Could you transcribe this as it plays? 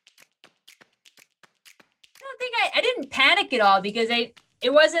think I didn't panic at all because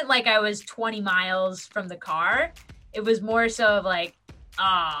it wasn't like I was 20 miles from the car. It was more so of like,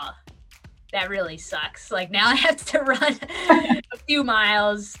 that really sucks. Like now I have to run a few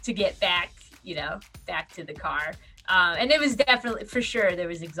miles to get back to the car. And it was definitely, for sure, there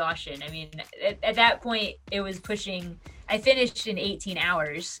was exhaustion. I mean, at that point, it was pushing. I finished in 18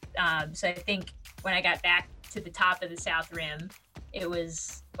 hours. So I think when I got back to the top of the South Rim, it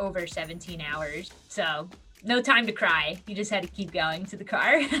was over 17 hours. So no time to cry. You just had to keep going to the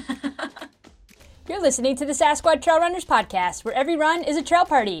car. You're listening to the Sasquatch Trail Runners podcast, where every run is a trail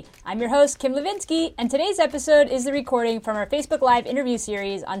party. I'm your host, Kim Levinsky, and today's episode is the recording from our Facebook Live interview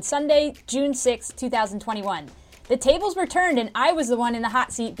series on Sunday, June 6, 2021. The tables were turned, and I was the one in the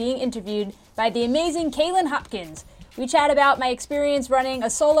hot seat being interviewed by the amazing Kaylin Hopkins. We chat about my experience running a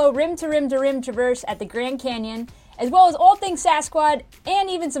solo rim-to-rim-to-rim traverse at the Grand Canyon, as well as all things Sasquatch, and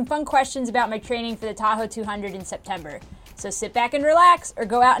even some fun questions about my training for the Tahoe 200 in September. So sit back and relax, or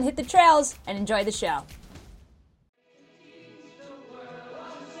go out and hit the trails, and enjoy the show.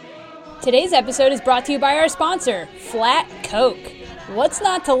 Today's episode is brought to you by our sponsor, Flat Coke. What's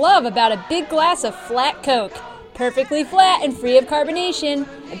not to love about a big glass of Flat Coke? Perfectly flat and free of carbonation,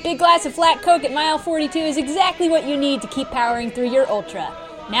 a big glass of Flat Coke at mile 42 is exactly what you need to keep powering through your ultra.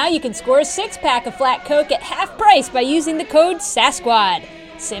 Now you can score a 6-pack of Flat Coke at half price by using the code SASQUAD.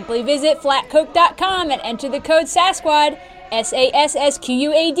 Simply visit flatcoke.com and enter the code SASQUAD,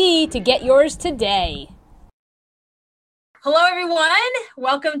 SASSQUAD, to get yours today. Hello, everyone.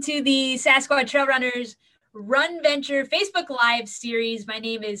 Welcome to the Sasquatch Trail Runners Run Venture Facebook Live series. My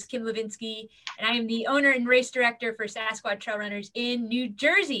name is Kim Levinsky, and I am the owner and race director for Sasquatch Trail Runners in New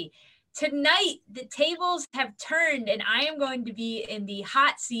Jersey. Tonight, the tables have turned, and I am going to be in the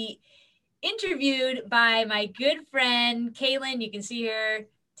hot seat, interviewed by my good friend, Kaylin. You can see her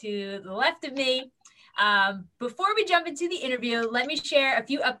to the left of me. Before we jump into the interview, let me share a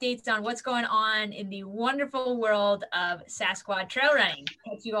few updates on what's going on in the wonderful world of Sasquatch trail running.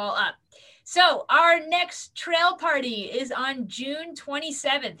 Catch you all up. So our next trail party is on June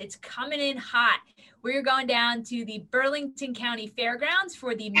 27th. It's coming in hot. We're going down to the Burlington County Fairgrounds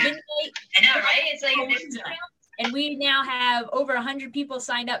for the Midnight. I know, right? It's like this trail. And we now have over 100 people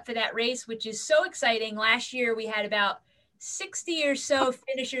signed up for that race, which is so exciting. Last year we had about 60 or so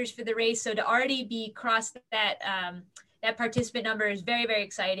finishers for the race. So to already be crossed that participant number is very, very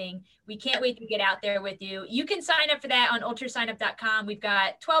exciting. We can't wait to get out there with you. You can sign up for that on ultrasignup.com. We've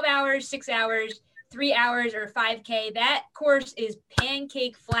got 12 hours, 6 hours, 3 hours, or 5K. That course is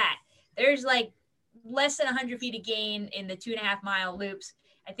pancake flat. There's like less than 100 feet of gain in the 2.5 mile loops.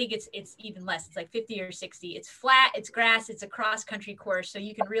 I think it's even less. It's like 50 or 60. It's flat, it's grass, it's a cross-country course. So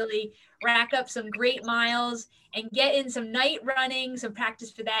you can really rack up some great miles and get in some night running, some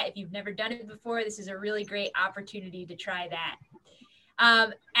practice for that. If you've never done it before, this is a really great opportunity to try that.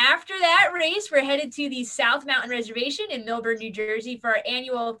 After that race, we're headed to the South Mountain Reservation in Millburn, New Jersey for our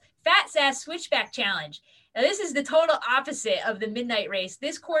annual Fat Sass Switchback Challenge. Now, this is the total opposite of the midnight race.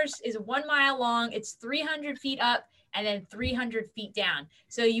 This course is 1 mile long. It's 300 feet up and then 300 feet down.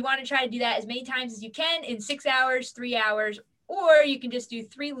 So you want to try to do that as many times as you can in 6 hours, 3 hours, or you can just do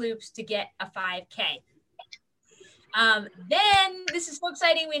 3 loops to get a 5K. Then this is so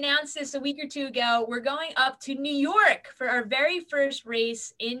exciting. We announced this a week or two ago. We're going up to New York for our very first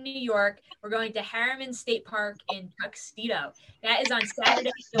race in New York. We're going to Harriman State Park in Tuxedo. That is on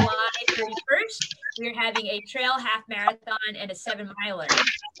Saturday, July 31st. We're having a trail half marathon and a 7-miler.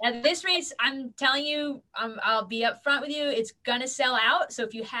 Now this race, I'm telling you, I'll be up front with you. It's going to sell out. So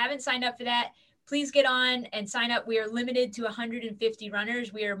if you haven't signed up for that, please get on and sign up. We are limited to 150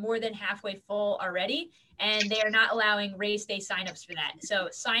 runners. We are more than halfway full already, and they are not allowing race day signups for that. So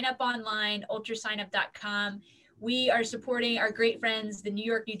sign up online, ultrasignup.com. We are supporting our great friends, the New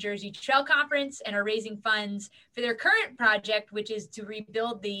York, New Jersey Trail Conference, and are raising funds for their current project, which is to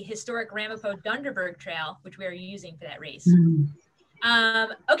rebuild the historic Ramapo Dunderberg Trail, which we are using for that race.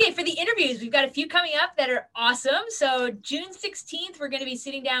 Okay, for the interviews, we've got a few coming up that are awesome. So June 16th, we're going to be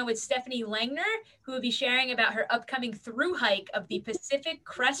sitting down with Stephanie Langner, who will be sharing about her upcoming through hike of the Pacific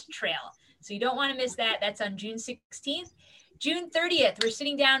Crest Trail. So you don't want to miss that. That's on June 16th. June 30th, we're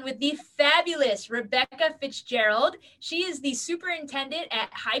sitting down with the fabulous Rebecca Fitzgerald. She is the superintendent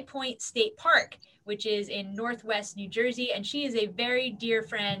at High Point State Park, which is in Northwest New Jersey, and she is a very dear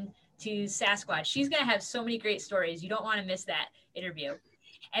friend to Sasquatch. She's going to have so many great stories. You don't want to miss that interview.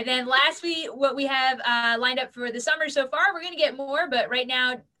 And then lastly, what we have lined up for the summer so far, we're going to get more, but right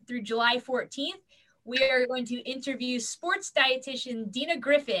now through July 14th, we are going to interview sports dietitian Dina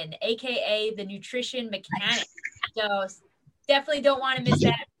Griffin, aka the Nutrition Mechanic. So definitely don't want to miss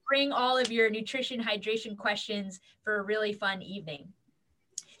that. bring all of your nutrition, hydration questions for a really fun evening.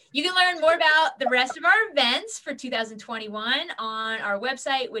 You can learn more about the rest of our events for 2021 on our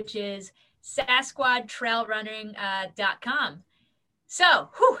website, which is sasquatchtrailrunning.com. So,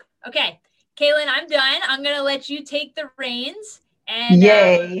 okay, Kaylin, I'm done. I'm going to let you take the reins, and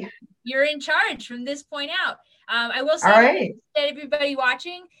Yay. You're in charge from this point out. I will say that everybody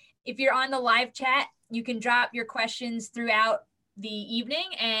watching, if you're on the live chat, you can drop your questions throughout the evening,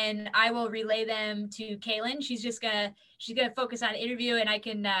 and I will relay them to Kaylin. She's gonna focus on interview, and I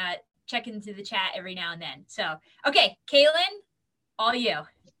can check into the chat every now and then. So, okay, Kaylin, all you.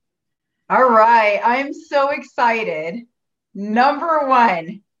 All right, I'm so excited. Number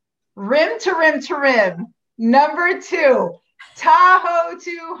 1, rim to rim to rim. Number 2, Tahoe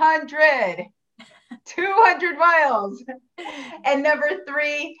 200, 200 miles. And number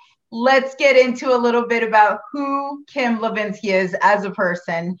 3, let's get into a little bit about who Kim Levinsky is as a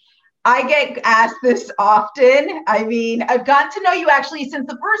person. I get asked this often. I mean, I've gotten to know you actually since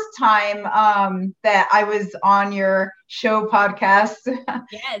the first time that I was on your show podcast.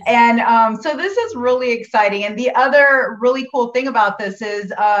 Yes. And so this is really exciting. And the other really cool thing about this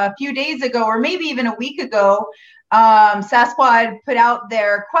is a few days ago, or maybe even a week ago, Sasquatch put out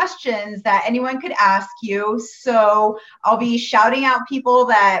their questions that anyone could ask you. So I'll be shouting out people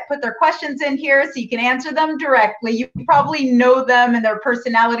that put their questions in here so you can answer them directly. You probably know them and their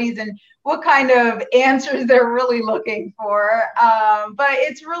personalities and what kind of answers they're really looking for. But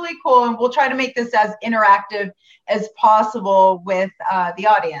it's really cool, and we'll try to make this as interactive as possible with the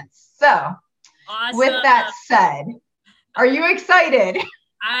audience. So awesome. With that said, are you excited?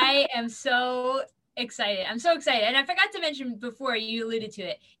 I am so excited. I'm so excited. And I forgot to mention before, you alluded to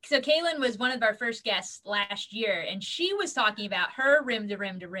it. So Kaylin was one of our first guests last year, and she was talking about her rim to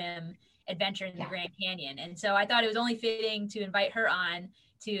rim to rim adventure in the Grand Canyon. And so I thought it was only fitting to invite her on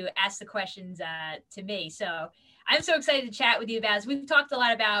to ask the questions to me. So I'm so excited to chat with you about this. We've talked a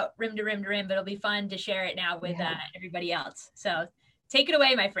lot about rim to rim to rim, but it'll be fun to share it now with everybody else. So take it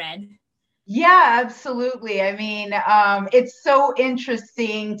away, my friend. Yeah, absolutely. I mean, it's so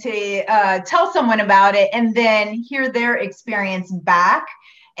interesting to tell someone about it and then hear their experience back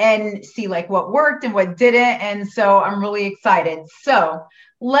and see like what worked and what didn't. And so I'm really excited. So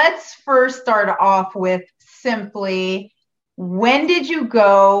let's first start off with simply, when did you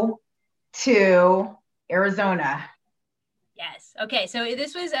go to Arizona? Yes. Okay. So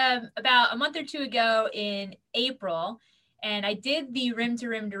this was about a month or two ago in April. And I did the rim to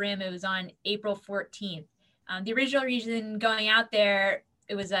rim to rim. It was on April 14th. The original reason going out there,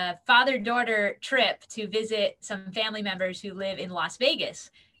 it was a father-daughter trip to visit some family members who live in Las Vegas.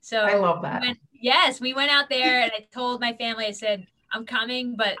 So I love that. We went out there, and I told my family, I said, I'm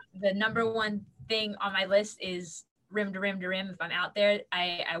coming, but the number one thing on my list is rim to rim to rim. If I'm out there,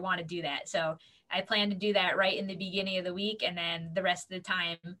 I want to do that. So I plan to do that right in the beginning of the week. And then the rest of the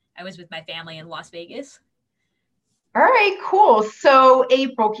time I was with my family in Las Vegas. All right, cool. So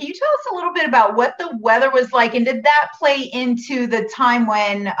April, can you tell us a little bit about what the weather was like? And did that play into the time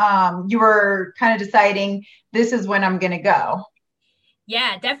when you were kind of deciding this is when I'm going to go?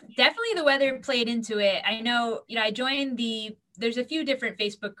 Yeah, definitely the weather played into it. I know, I joined there's a few different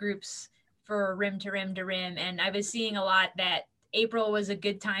Facebook groups for rim to rim to rim. And I was seeing a lot that April was a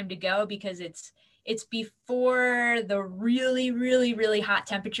good time to go because it's before the really, really, really hot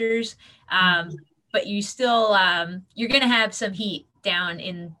temperatures. But you still, you're going to have some heat down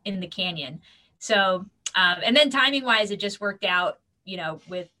in the canyon. So, and then timing wise, it just worked out,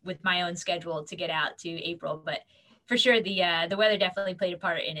 with my own schedule to get out to April, but for sure the weather definitely played a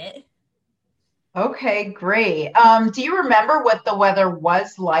part in it. Okay, great. Do you remember what the weather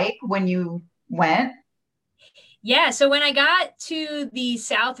was like when you went? Yeah. So when I got to the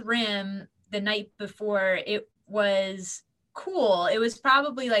South Rim the night before, it was cool. It was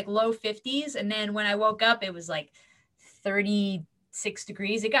probably like low 50s. And then when I woke up, it was like 36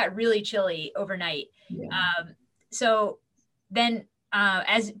 degrees. It got really chilly overnight. Yeah. So then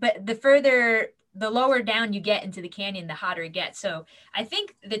but the lower down you get into the canyon, the hotter it gets. So I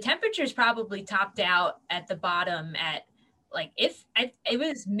think the temperatures probably topped out at the bottom at like, it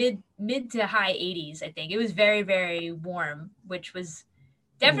was mid to high 80s. I think it was very, very warm, which was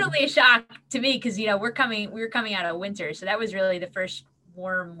definitely a shock to me because, we were coming out of winter. So that was really the first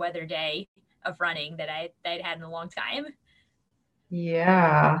warm weather day of running that I'd had in a long time.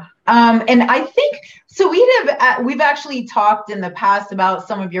 Yeah. And I think, so we've actually talked in the past about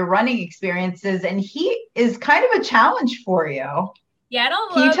some of your running experiences, and heat is kind of a challenge for you. Yeah,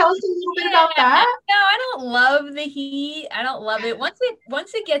 Can you tell us a little bit about that? No, I don't love the heat. I don't love it. Once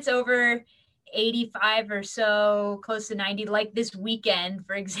it gets over 85 or so, close to 90, like this weekend,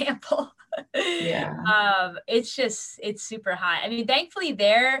 for example. Yeah. It's super hot. I mean, thankfully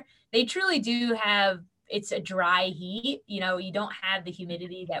they truly do have, it's a dry heat, you know, you don't have the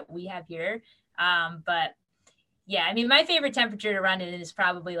humidity that we have here. But yeah, I mean, my favorite temperature to run in is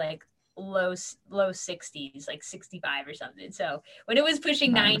probably like low 60s, like 65 or something. So when it was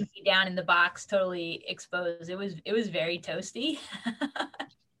pushing 90 down in the box, totally exposed, it was very toasty.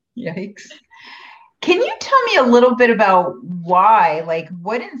 Yikes. Can you tell me a little bit about why, like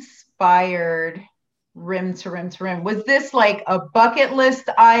what inspired Rim to Rim to Rim? Was this like a bucket list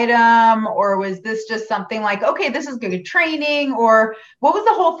item, or was this just something like, okay, this is good training, or what was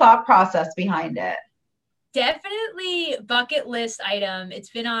the whole thought process behind it? Definitely bucket list item. It's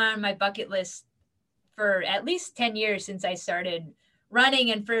been on my bucket list for at least 10 years since I started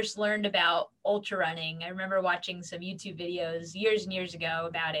running and first learned about ultra running. I remember watching some YouTube videos years and years ago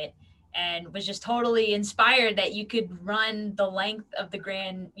about it and was just totally inspired that you could run the length of the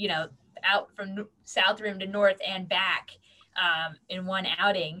Grand, you know, out from South Rim to North and back in one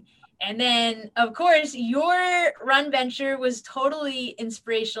outing. And then, of course, your run venture was totally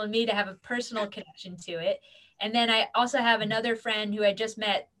inspirational to me to have a personal connection to it. And then I also have another friend who I just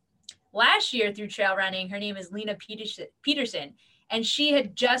met last year through trail running. Her name is Lena Peterson. And she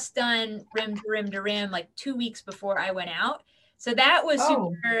had just done Rim to Rim to Rim like 2 weeks before I went out. So that was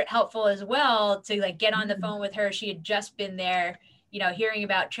super helpful as well to like get on the phone with her. She had just been there, you know, hearing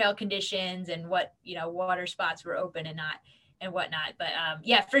about trail conditions and what, you know, water spots were open and not and whatnot. But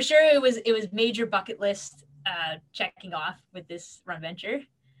yeah, for sure it was major bucket list checking off with this run venture.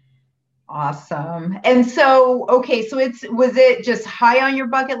 Awesome. And so, okay, so was it just high on your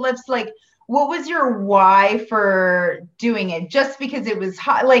bucket list? Like, what was your why for doing it? Just because it was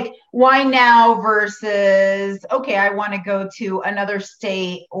hot, like why now versus, okay, I want to go to another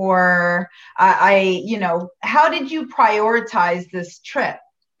state, or you know, how did you prioritize this trip?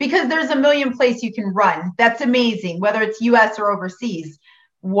 Because there's a million places you can run. That's amazing, whether it's US or overseas.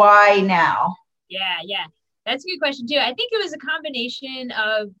 Why now? Yeah. That's a good question too. I think it was a combination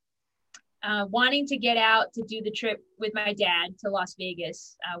of wanting to get out to do the trip with my dad to Las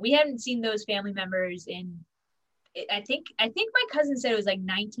Vegas. We hadn't seen those family members in, I think my cousin said it was like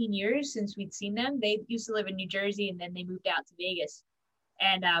 19 years since we'd seen them. They used to live in New Jersey and then they moved out to Vegas,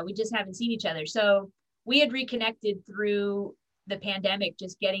 and we just haven't seen each other. So we had reconnected through the pandemic,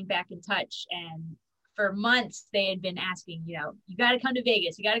 just getting back in touch. And for months they had been asking, you know, you got to come to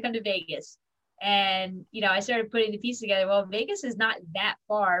Vegas. You got to come to Vegas. And, you know, I started putting the pieces together. Well, Vegas is not that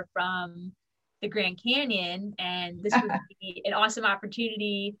far from the Grand Canyon, and this would be an awesome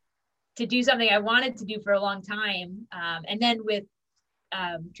opportunity to do something I wanted to do for a long time. And then with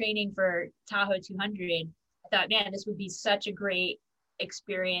training for Tahoe 200, I thought, man, this would be such a great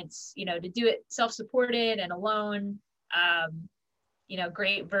experience, you know, to do it self-supported and alone. You know,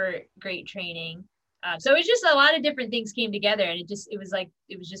 great training. So it was just a lot of different things came together, and it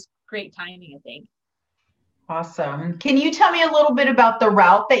was just great timing, I think. Awesome. Can you tell me a little bit about the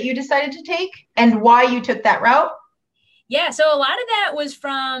route that you decided to take and why you took that route? Yeah, so a lot of that was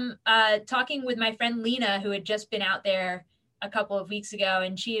from talking with my friend Lena, who had just been out there a couple of weeks ago,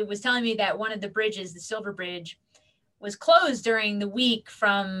 and she was telling me that one of the bridges, the Silver Bridge, was closed during the week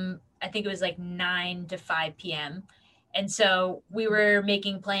from, I think it was like 9 to 5 p.m. And so we were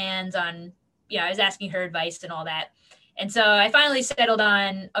making plans on, you know, I was asking her advice and all that. And so I finally settled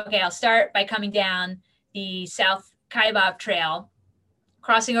on, okay, I'll start by coming down the South Kaibab Trail,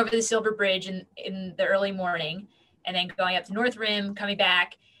 crossing over the Silver Bridge in the early morning, and then going up to North Rim, coming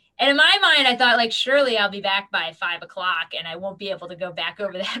back. And in my mind, I thought, like, surely I'll be back by 5 o'clock and I won't be able to go back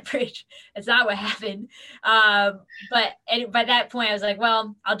over that bridge. That's not what happened. But by that point, I was like,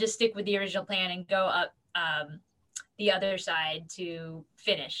 well, I'll just stick with the original plan and go up the other side to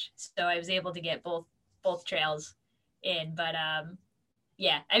finish. So I was able to get both trails in. But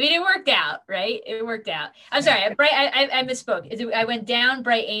yeah, I mean, it worked out, right? It worked out. I'm sorry, I misspoke. I went down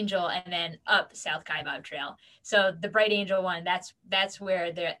Bright Angel and then up South Kaibab Trail. So the Bright Angel one, that's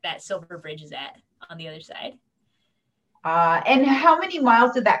where that Silver Bridge is at on the other side. And how many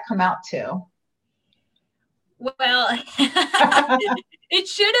miles did that come out to? Well, it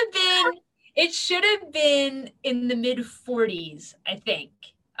should have been in the mid 40s, I think.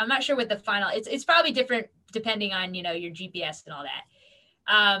 I'm not sure what the final, it's probably different depending on, you know, your GPS and all that.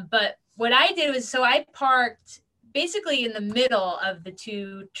 But what I did was, so I parked basically in the middle of the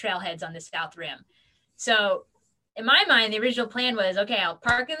two trailheads on the South Rim. So in my mind, the original plan was, okay, I'll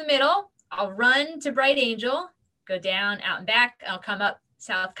park in the middle, I'll run to Bright Angel, go down, out and back, I'll come up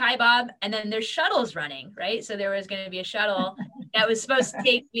South Kaibab, and then there's shuttles running, right? So there was going to be a shuttle that was supposed to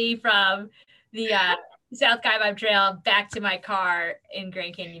take me from the South Kaibab Trail back to my car in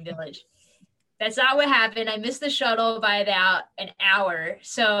Grand Canyon Village. That's not what happened. I missed the shuttle by about an hour.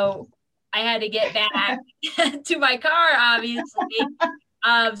 So I had to get back to my car, obviously.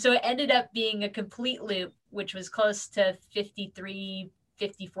 So it ended up being a complete loop, which was close to 53,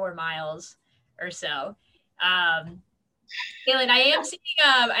 54 miles or so. Kaylin, I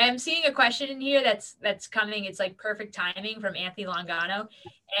am seeing a question in here that's coming. It's like perfect timing from Anthony Longano.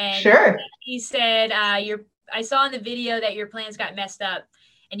 And sure. He said, I saw in the video that your plans got messed up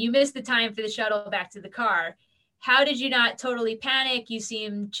and you missed the time for the shuttle back to the car. How did you not totally panic? You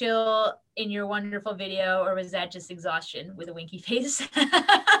seem chill in your wonderful video, or was that just exhaustion with a winky face? So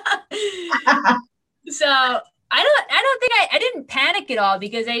I don't think I didn't panic at all,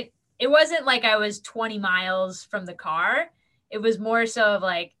 because it wasn't like I was 20 miles from the car. It was more so of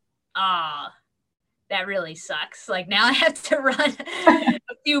like, that really sucks. Like now I have to run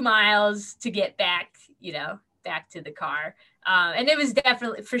a few miles to get back to the car. And it was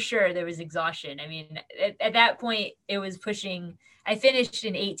definitely, for sure, there was exhaustion. I mean, at that point it was pushing, I finished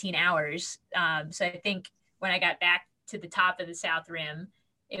in 18 hours. So I think when I got back to the top of the South Rim,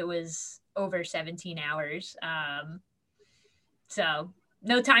 it was over 17 hours. So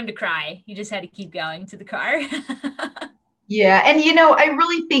no time to cry. You just had to keep going to the car. Yeah. And, I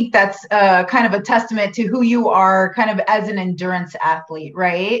really think that's kind of a testament to who you are kind of as an endurance athlete,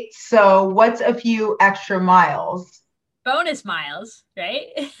 right? So what's a few extra miles? Bonus miles, right?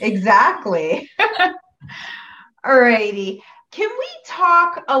 Exactly. All righty. Can we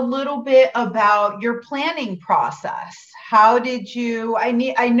talk a little bit about your planning process? How did you, I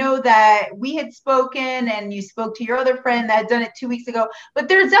know that we had spoken and you spoke to your other friend that had done it 2 weeks ago, but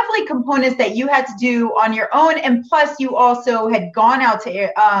there's definitely components that you had to do on your own. And plus you also had gone out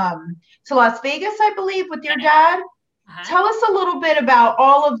to Las Vegas, I believe, with your dad. Uh-huh. Tell us a little bit about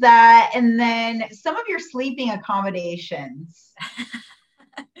all of that, and then some of your sleeping accommodations.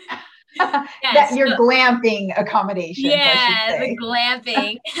 Yes, your glamping accommodations. Yeah, the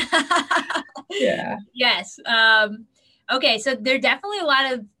glamping. Yeah. Yes. Okay, so there are definitely a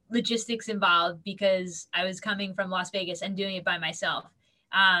lot of logistics involved because I was coming from Las Vegas and doing it by myself.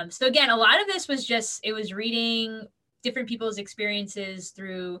 So again, a lot of this was it was reading different people's experiences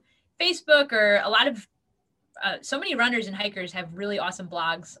through Facebook, or a lot of so many runners and hikers have really awesome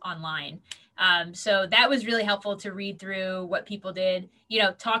blogs online. So that was really helpful to read through what people did,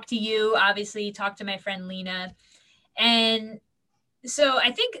 talk to you, obviously talk to my friend Lena. And so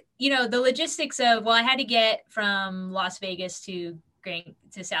I think, the logistics of, I had to get from Las Vegas to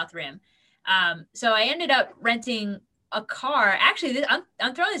South Rim. So I ended up renting a car. Actually,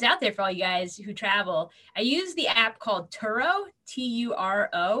 I'm throwing this out there for all you guys who travel. I use the app called Turo,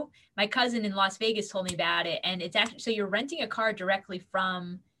 Turo. My cousin in Las Vegas told me about it. And it's actually, so you're renting a car directly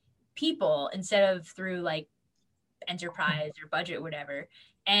from people instead of through like Enterprise or Budget, whatever.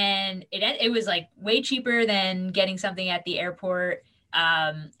 And it was like way cheaper than getting something at the airport.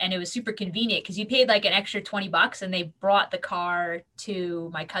 And it was super convenient because you paid like an extra $20 and they brought the car to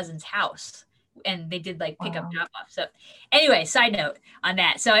my cousin's house. And they did like pick up, drop off. So anyway, side note on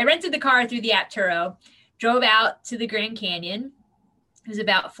that. So I rented the car through the app Turo, drove out to the Grand Canyon. It was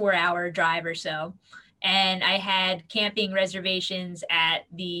about a 4-hour drive or so. And I had camping reservations at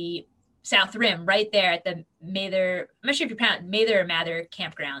the South Rim right there at the Mather, I'm not sure if you pronounce Mather or Mather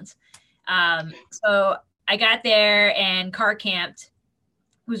campgrounds. So I got there and car camped.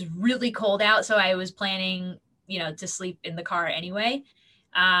 It was really cold out. So I was planning, to sleep in the car anyway.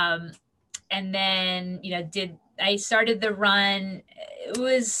 And then, I started the run.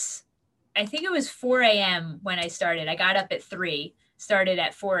 I think it was 4 a.m. when I started. I got up at 3, started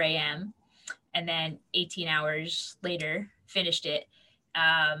at 4 a.m. and then 18 hours later finished it.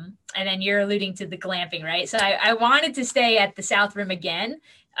 And then you're alluding to the glamping, right? So I wanted to stay at the South Rim again,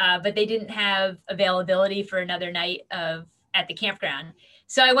 but they didn't have availability for another night at the campground.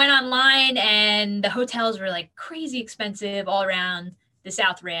 So I went online and the hotels were like crazy expensive all around the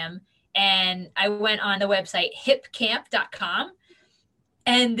South Rim. And I went on the website hipcamp.com,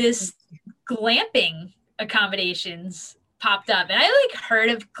 and this glamping accommodations popped up. And I like heard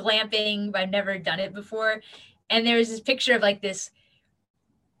of glamping, but I've never done it before. And there was this picture of like this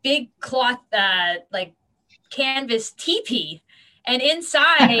big cloth, like canvas teepee. And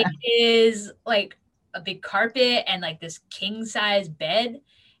inside is like a big carpet and like this king size bed.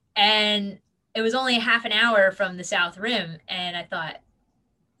 And it was only half an hour from the South Rim. And I thought,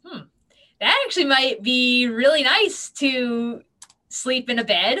 that actually might be really nice to sleep in a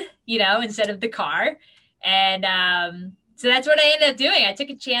bed, instead of the car. And So that's what I ended up doing. I took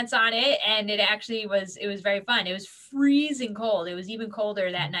a chance on it, and it was very fun. It was freezing cold. It was even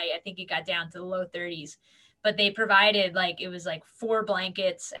colder that night. I think it got down to the low 30s, but they provided it was 4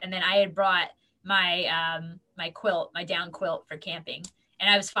 blankets. And then I had brought my, my quilt, my down quilt for camping,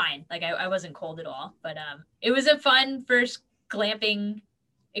 and I was fine. I wasn't cold at all, but, it was a fun first glamping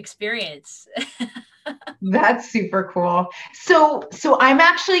experience. That's super cool. So I'm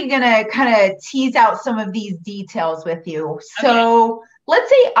actually going to kind of tease out some of these details with you. So okay. Let's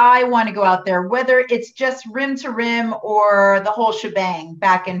say I want to go out there, whether it's just rim to rim or the whole shebang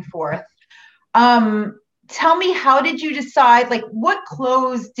back and forth. Tell me, how did you decide, what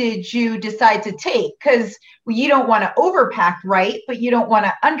clothes did you decide to take? Because you don't want to overpack, right? But you don't want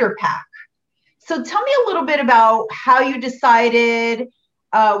to underpack. So tell me a little bit about how you decided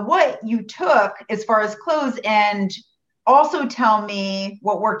what you took as far as clothes, and also tell me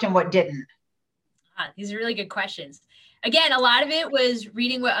what worked and what didn't. These are really good questions. Again, a lot of it was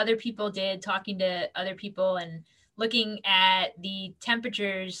reading what other people did, talking to other people, and looking at the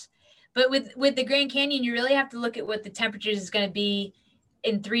temperatures. But with the Grand Canyon, you really have to look at what the temperatures is going to be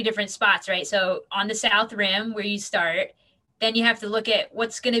in 3 different spots, right? So on the South Rim, where you start, then you have to look at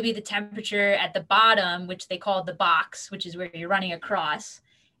what's going to be the temperature at the bottom, which they call the box, which is where you're running across.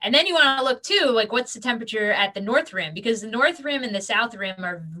 And then you want to look too, what's the temperature at the North Rim, because the North Rim and the South Rim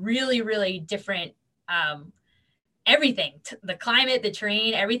are really, really different. Everything, the climate, the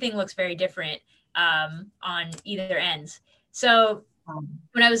terrain, everything looks very different on either ends. So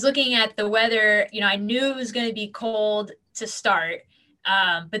when I was looking at the weather, I knew it was going to be cold to start,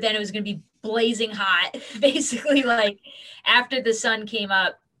 but then it was going to be blazing hot, basically after the sun came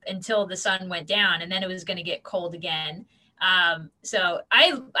up until the sun went down, and then it was going to get cold again. So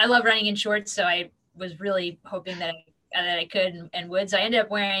I love running in shorts, so I was really hoping that I could and would. So I ended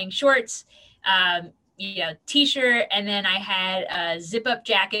up wearing shorts, t-shirt, and then I had a zip-up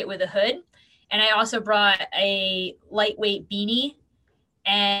jacket with a hood, and I also brought a lightweight beanie.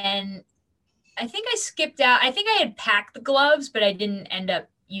 And I think I skipped out. I think I had packed the gloves, but I didn't end up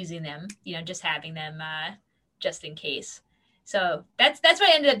using them, just having them just in case. So that's what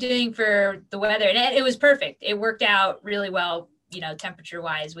I ended up doing for the weather. And it was perfect. It worked out really well, temperature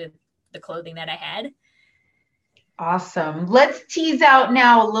wise with the clothing that I had. Awesome. Let's tease out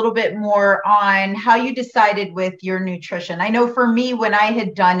now a little bit more on how you decided with your nutrition. I know for me, when I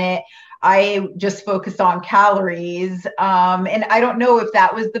had done it, I just focused on calories. And I don't know if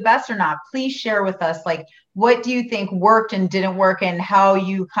that was the best or not. Please share with us, what do you think worked and didn't work, and how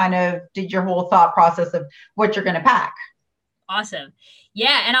you kind of did your whole thought process of what you're going to pack? Awesome.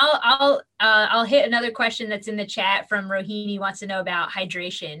 Yeah. And I'll hit another question that's in the chat from Rohini, wants to know about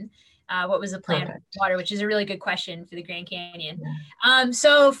hydration. What was the plan for water, which is a really good question for the Grand Canyon. Yeah.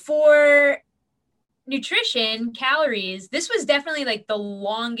 So for nutrition, calories, this was definitely the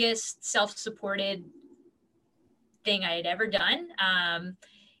longest self-supported thing I had ever done.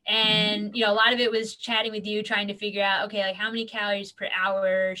 And, a lot of it was chatting with you, trying to figure out, okay, how many calories per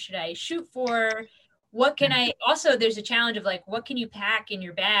hour should I shoot for? What can I also, there's a challenge of what can you pack in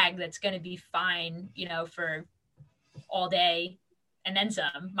your bag that's going to be fine, for all day and then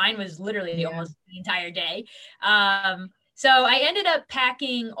some. Mine was literally almost the entire day. So I ended up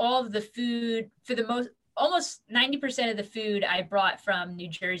packing all of the food for almost 90% of the food I brought from New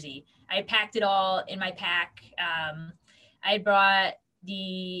Jersey. I packed it all in my pack. I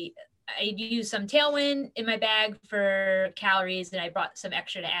used some Tailwind in my bag for calories, and I brought some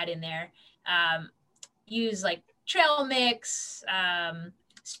extra to add in there. Use trail mix,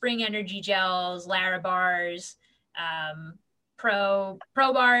 spring energy gels, Lara bars, pro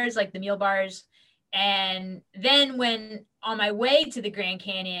bars, the meal bars. And then when on my way to the Grand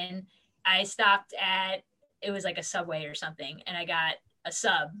Canyon, I stopped at, it was a Subway or something, and I got a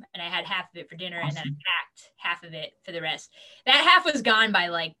sub, and I had half of it for dinner. Awesome. And then I packed half of it for the rest. That half was gone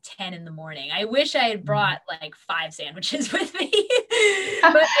by 10 in the morning. I wish I had brought 5 sandwiches with me.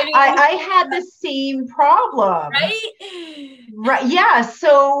 But I had the same problem. Right. Yeah.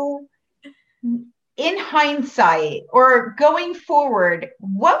 So in hindsight, or going forward,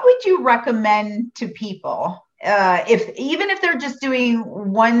 what would you recommend to people? Even if they're just doing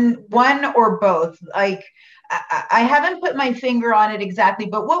one or both, I haven't put my finger on it exactly,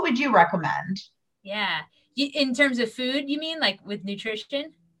 but what would you recommend? Yeah. In terms of food, you mean with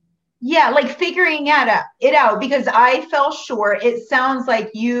nutrition? Yeah. Figuring it out, because I fell short. It sounds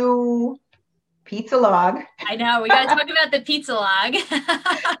like you pizza log. I know. We got to talk about the pizza log.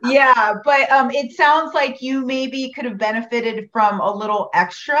 Yeah. But it sounds like you maybe could have benefited from a little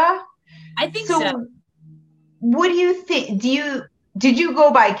extra. I think so. What do you think? did you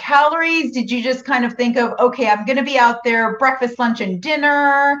go by calories? Did you just kind of think of, okay, I'm going to be out there breakfast, lunch, and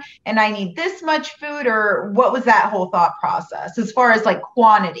dinner, and I need this much food? Or what was that whole thought process as far as like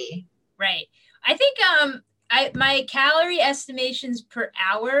quantity? Right. I think my calorie estimations per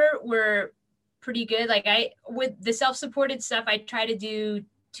hour were pretty good. Like with the self-supported stuff, I try to do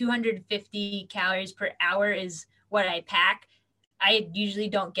 250 calories per hour is what I pack. I usually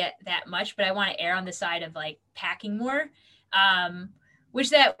don't get that much, but I want to err on the side of like packing more. Which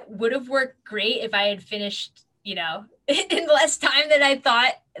that would have worked great if I had finished, in less time than I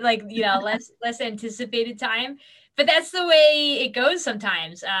thought, like, less anticipated time. But that's the way it goes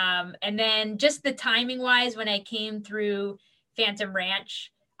sometimes. And then just the timing wise, when I came through Phantom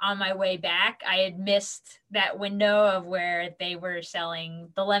Ranch on my way back, I had missed that window of where they were selling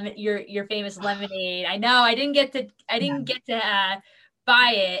the your famous lemonade. I know I didn't get to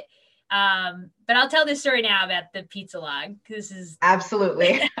buy it. But I'll tell this story now about the pizza log. This is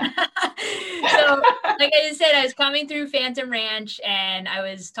absolutely. So, like I said, I was coming through Phantom Ranch and I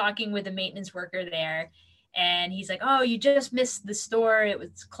was talking with a maintenance worker there. And he's like, "Oh, you just missed the store. It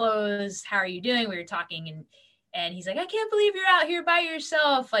was closed. How are you doing?" We were talking and he's like, "I can't believe you're out here by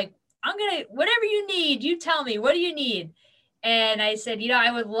yourself. Like, whatever you need, you tell me, what do you need?" And I said,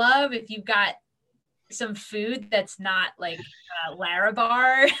 "I would love if you've got some food that's not like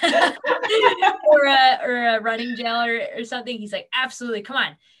Larabar or a running gel or something." He's like, "Absolutely.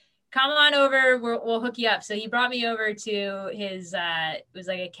 Come on over. We'll hook you up." So he brought me over to his, it was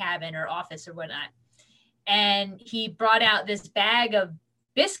like a cabin or office or whatnot. And he brought out this bag of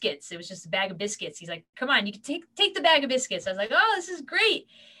biscuits. It was just a bag of biscuits. He's like, "Come on, you can take the bag of biscuits." I was like, "Oh, this is great."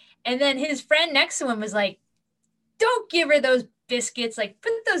 And then his friend next to him was like, "Don't give her those biscuits. Like,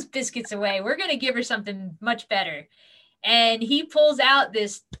 put those biscuits away. We're going to give her something much better." And he pulls out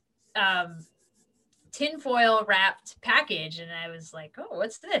this tinfoil wrapped package. And I was like, "Oh,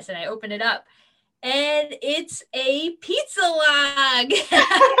 what's this?" And I opened it up. And it's a pizza log. If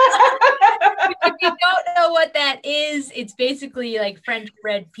you don't know what that is, it's basically like French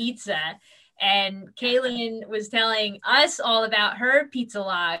bread pizza. And Kaylin was telling us all about her pizza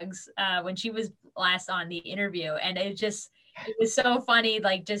logs when she was last on the interview. And it was so funny,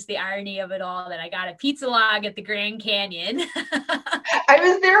 like just the irony of it all, that I got a pizza log at the Grand Canyon. I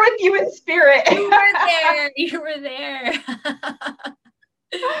was there with you in spirit. You were there.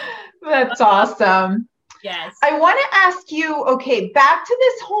 That's awesome. Yes. I want to ask you, okay, back to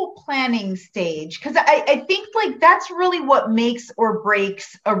this whole planning stage, because I think like that's really what makes or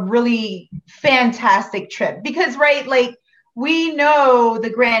breaks a really fantastic trip. Because, right, like we know the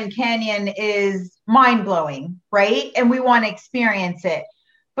Grand Canyon is mind-blowing, right? And we want to experience it.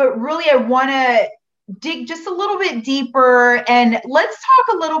 But really, I want to dig just a little bit deeper, and let's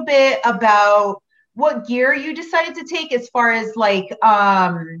talk a little bit about what gear you decided to take as far as like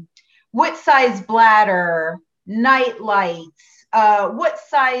what size bladder, night lights, what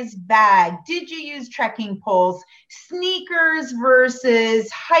size bag, did you use trekking poles, sneakers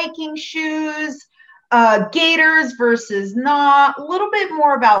versus hiking shoes, gaiters versus not, a little bit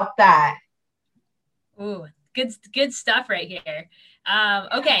more about that. Ooh, good stuff right here.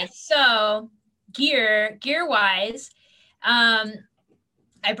 Okay, so gear wise,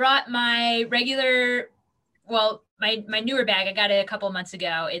 I brought my regular, my newer bag. I got it a couple of months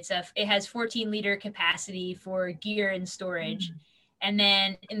ago. It has 14-liter capacity for gear and storage. Mm-hmm. And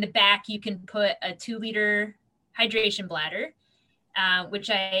then in the back, you can put a 2-liter hydration bladder, which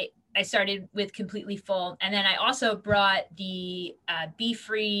I started with completely full. And then I also brought the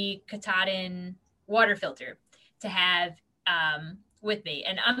Be-Free Katahdin water filter to have with me.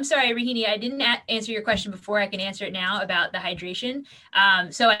 And I'm sorry, Rahini, I didn't answer your question before. I can answer it now about the hydration.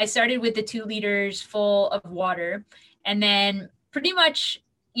 So I started with the 2 liters full of water, and then pretty much,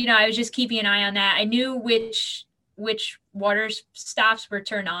 I was just keeping an eye on that. I knew which water stops were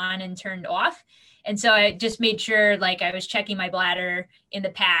turned on and turned off. And so I just made sure, like, I was checking my bladder in the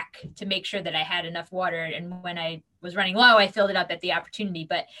pack to make sure that I had enough water. And when I was running low, I filled it up at the opportunity.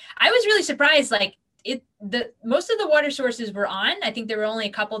 But I was really surprised, like, most of the water sources were on. I think there were only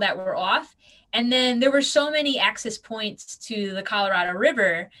a couple that were off. And then there were so many access points to the Colorado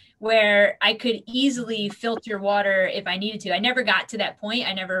River where I could easily filter water if I needed to. I never got to that point.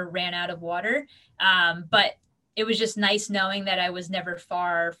 I never ran out of water. But it was just nice knowing that I was never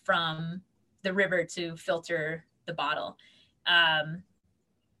far from the river to filter the bottle.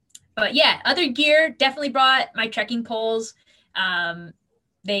 But yeah, other gear, definitely brought my trekking poles.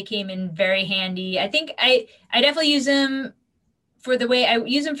 They came in very handy. I think I definitely use them for the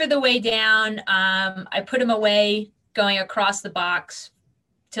way down. I put them away going across the box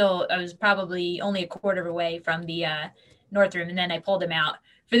till I was probably only a quarter of a way from the North Rim, and then I pulled them out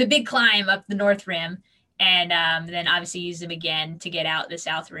for the big climb up the North Rim, and then obviously used them again to get out the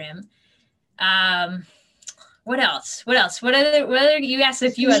South Rim. What else? What other, you asked a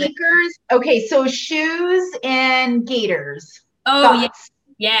few other. Sneakers. Okay, so shoes and gaiters. Oh, Thoughts?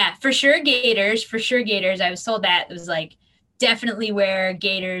 Yeah, for sure gaiters. I was told that it was like, definitely wear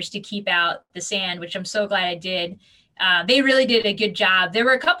gaiters to keep out the sand, which I'm so glad I did. They really did a good job. There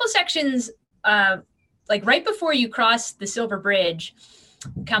were a couple sections, like right before you cross the Silver Bridge,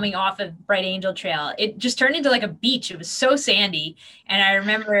 coming off of Bright Angel Trail, it just turned into like a beach. It was so sandy. And I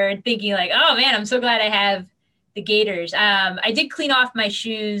remember thinking like, oh man, I'm so glad I have the gaiters. I did clean off my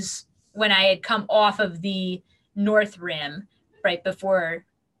shoes when I had come off of the North Rim right before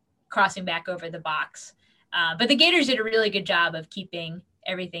crossing back over the box. But the gaiters did a really good job of keeping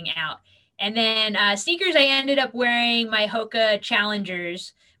everything out. And then sneakers, I ended up wearing my Hoka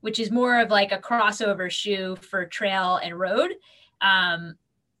Challengers, which is more of like a crossover shoe for trail and road.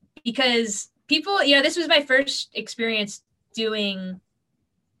 Because people, this was my first experience doing,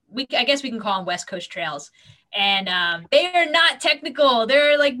 I guess we can call them West Coast trails. And they are not technical.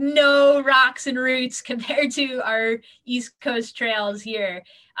 There are like no rocks and roots compared to our East Coast trails here.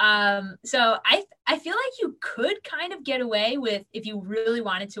 So I feel like you could kind of get away with, if you really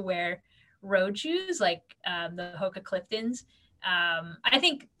wanted to wear road shoes, like the Hoka Cliftons. I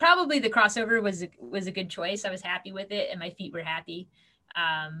think probably the crossover was a good choice. I was happy with it and my feet were happy.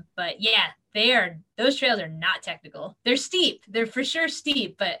 But yeah, those trails are not technical. They're steep. They're for sure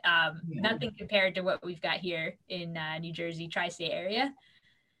steep, but nothing compared to what we've got here in New Jersey, tri-state area.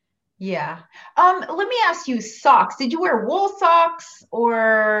 Yeah. Let me ask you, socks. Did you wear wool socks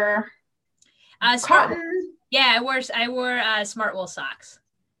or cotton? Yeah, I wore smart wool socks.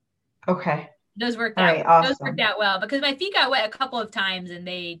 Okay. Those worked out. Right, awesome. Those worked out well because my feet got wet a couple of times and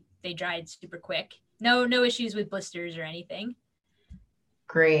they dried super quick. No issues with blisters or anything.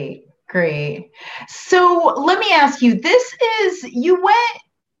 Great. So let me ask you, you went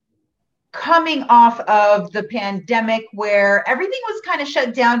coming off of the pandemic where everything was kind of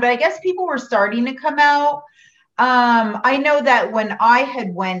shut down, but I guess people were starting to come out. I know that when I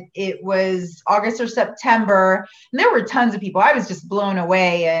had went, it was August or September, and there were tons of people. I was just blown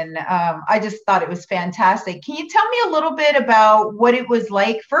away, and I just thought it was fantastic. Can you tell me a little bit about what it was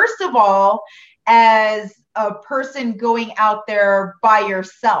like, first of all, as a person going out there by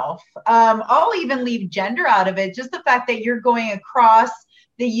yourself? I'll even leave gender out of it, just the fact that you're going across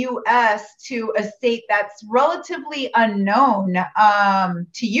the U.S. to a state that's relatively unknown,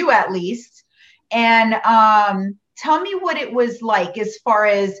 to you at least. And tell me what it was like as far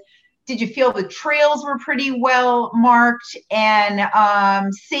as, did you feel the trails were pretty well marked?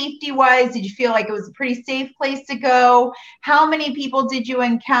 And safety-wise, did you feel like it was a pretty safe place to go? How many people did you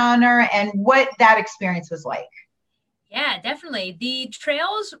encounter and what that experience was like? Yeah, definitely. The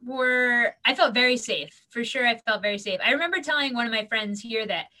trails I felt very safe. For sure, I felt very safe. I remember telling one of my friends here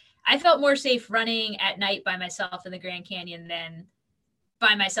that I felt more safe running at night by myself in the Grand Canyon than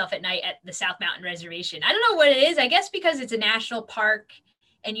by myself at night at the South Mountain Reservation. I don't know what it is. I guess because it's a national park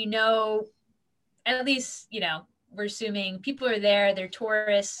and at least, we're assuming people are there, they're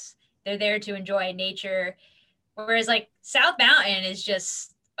tourists, they're there to enjoy nature. Whereas like South Mountain is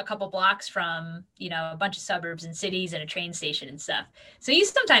just a couple blocks from, a bunch of suburbs and cities and a train station and stuff. So you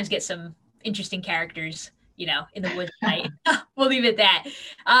sometimes get some interesting characters, in the woods at night. We'll leave it at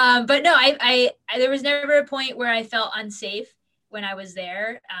that. But no, I there was never a point where I felt unsafe when I was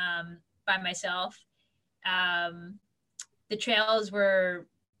there by myself. The trails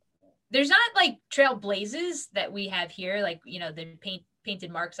there's not like trail blazes that we have here, like, the painted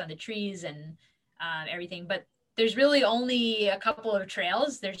marks on the trees and everything, but there's really only a couple of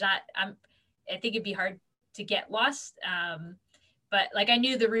trails. There's not, I think it'd be hard to get lost. But like I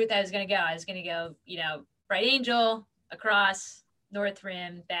knew the route that I was going to go. I was going to go, Bright Angel, across, North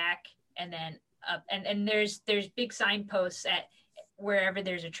Rim, back, and then up. And there's big signposts at wherever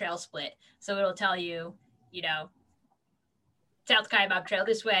there's a trail split. So it'll tell you, South Kaibab Trail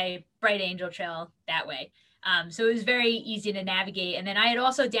this way, Bright Angel Trail that way. So it was very easy to navigate. And then I had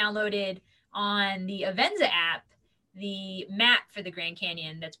also downloaded on the Avenza app the map for the Grand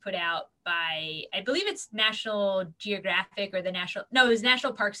Canyon that's put out by, I believe it's National Geographic or it was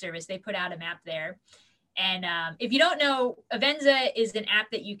National Park Service. They put out a map there. And if you don't know, Avenza is an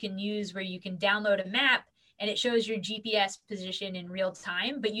app that you can use where you can download a map and it shows your GPS position in real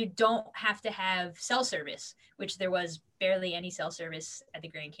time, but you don't have to have cell service, which there was barely any cell service at the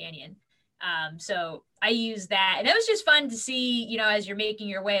Grand Canyon. So I used that, and it was just fun to see, as you're making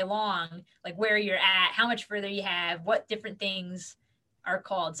your way along, like where you're at, how much further you have, what different things are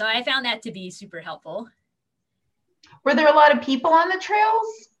called. So I found that to be super helpful. Were there a lot of people on the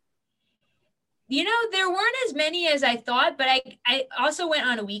trails? There weren't as many as I thought, but I also went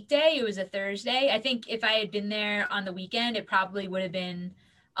on a weekday. It was a Thursday. I think if I had been there on the weekend, it probably would have been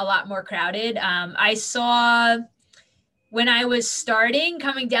a lot more crowded. I saw when I was starting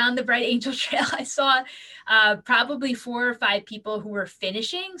coming down the Bright Angel Trail, I saw probably 4 or 5 people who were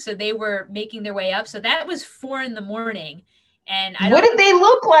finishing. So they were making their way up. So that was 4 a.m. And what did they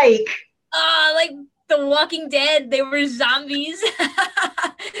look like? Like The Walking Dead. They were zombies.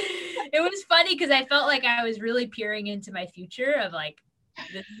 It was funny because I felt like I was really peering into my future of like,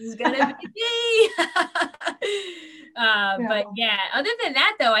 this is gonna be me. But yeah, other than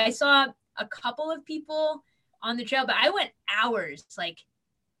that though, I saw a couple of people on the trail, but I went hours, like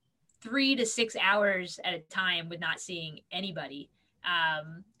 3 to 6 hours at a time with not seeing anybody,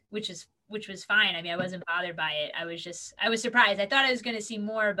 which was fine. I mean, I wasn't bothered by it. I was surprised. I thought I was going to see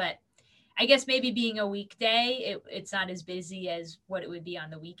more, but I guess maybe being a weekday, it's not as busy as what it would be on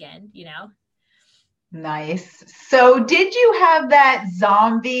the weekend, Nice. So did you have that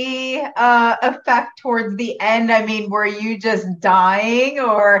zombie effect towards the end? I mean, were you just dying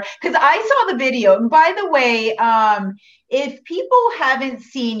or because I saw the video. And by the way, if people haven't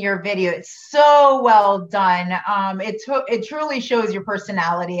seen your video, it's so well done. It truly shows your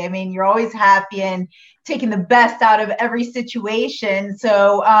personality. I mean, you're always happy and taking the best out of every situation.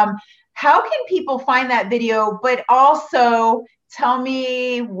 So how can people find that video? But also tell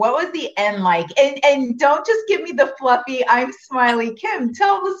me, what was the end like? And don't just give me the fluffy, I'm Smiley Kim.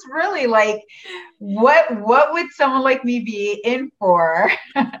 Tell us really, like, what would someone like me be in for?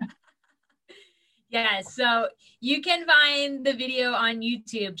 Yeah, so you can find the video on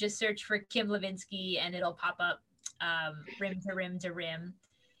YouTube. Just search for Kim Levinsky and it'll pop up, rim to rim to rim.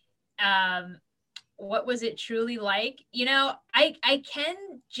 What was it truly like? I can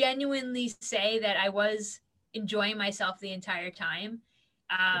genuinely say that I was enjoying myself the entire time.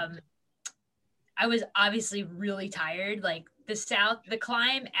 I was obviously really tired. Like the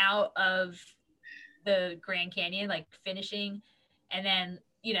climb out of the Grand Canyon, like finishing, and then,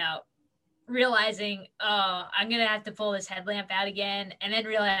 realizing, oh, I'm going to have to pull this headlamp out again. And then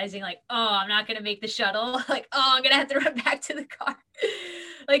realizing like, oh, I'm not going to make the shuttle. Like, oh, I'm going to have to run back to the car.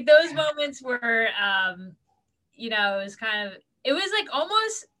 Like those moments were, it was like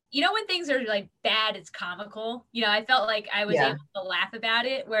almost, when things are like bad, it's comical. I felt like I was able to laugh about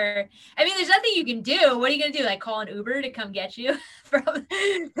it where, I mean, there's nothing you can do. What are you going to do? Like call an Uber to come get you from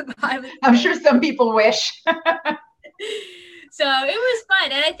the bottom? I'm sure some people wish. So it was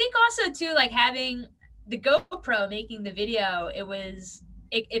fun. And I think also too, like having the GoPro making the video,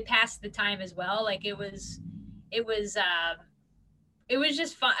 it passed the time as well. Like it was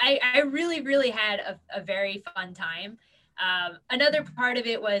just fun. I really, really had a very fun time. Another part of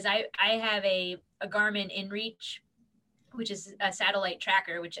it was I have a Garmin InReach, which is a satellite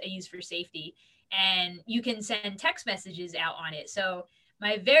tracker, which I use for safety. And you can send text messages out on it. So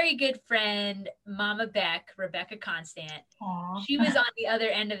my very good friend, Mama Beck, Rebecca Constant, she was on the other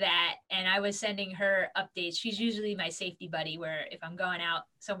end of that. And I was sending her updates. She's usually my safety buddy, where if I'm going out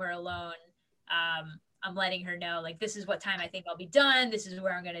somewhere alone, I'm letting her know, like, this is what time I think I'll be done. This is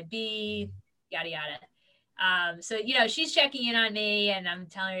where I'm going to be, yada, yada. So, she's checking in on me and I'm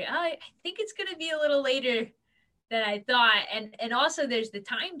telling her, oh, I think it's going to be a little later than I thought. And also there's the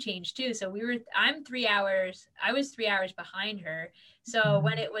time change too. So I was 3 hours behind her. So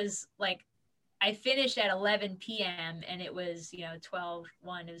when it was like, I finished at 11 p.m. and it was,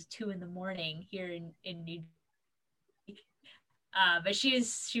 12:01, it was 2 a.m. here in New York. But she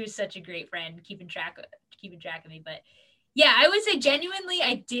was such a great friend, keeping track of me. But yeah, I would say genuinely,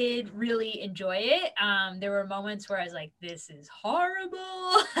 I did really enjoy it. There were moments where I was like, this is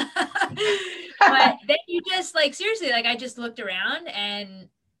horrible. But then you just like, seriously, like I just looked around and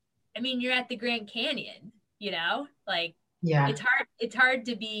I mean, you're at the Grand Canyon, like, yeah, it's hard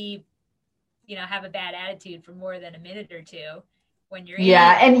to be, have a bad attitude for more than a minute or two when you're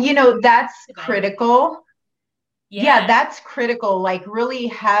and that's critical. Yeah, that's critical. Like really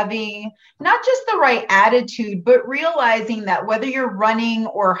having not just the right attitude, but realizing that whether you're running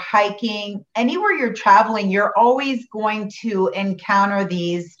or hiking, anywhere you're traveling, you're always going to encounter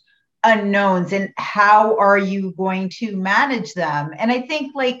these unknowns, and how are you going to manage them? And I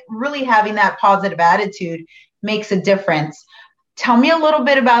think like really having that positive attitude makes a difference. Tell me a little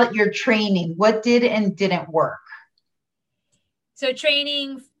bit about your training. What did and didn't work? So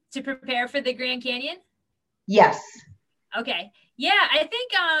training to prepare for the Grand Canyon? Yes. Okay. Yeah, I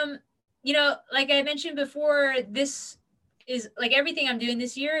think, like I mentioned before, this is like everything I'm doing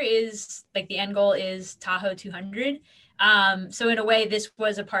this year is like the end goal is Tahoe 200. So in a way, this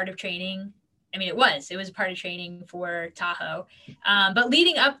was a part of training I mean, it was part of training for Tahoe. But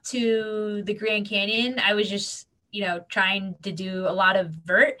leading up to the Grand Canyon, I was just, trying to do a lot of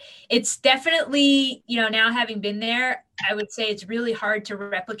vert. It's definitely, now having been there, I would say it's really hard to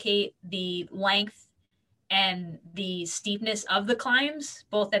replicate the length and the steepness of the climbs,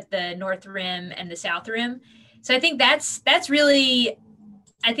 both at the North Rim and the South Rim. So I think that's really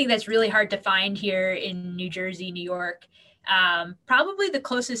hard to find here in New Jersey, New York. Probably the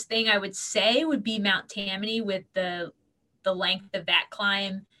closest thing I would say would be Mount Tammany with the length of that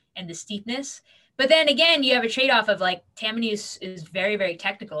climb and the steepness. But then again, you have a trade-off of like Tammany is very, very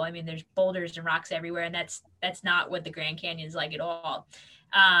technical. I mean, there's boulders and rocks everywhere, and that's not what the Grand Canyon is like at all.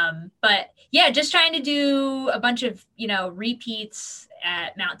 But yeah, just trying to do a bunch of, repeats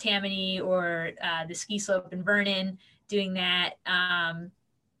at Mount Tammany or the ski slope in Vernon, doing that.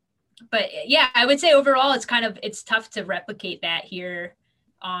 But yeah, I would say overall, it's tough to replicate that here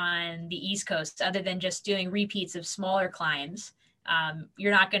on the East Coast, other than just doing repeats of smaller climbs.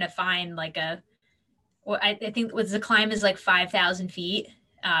 You're not going to find like I think the climb is like 5,000 feet,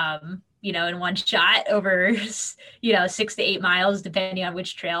 in one shot over, 6 to 8 miles, depending on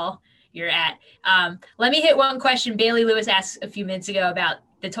which trail you're at. Let me hit one question. Bailey Lewis asked a few minutes ago about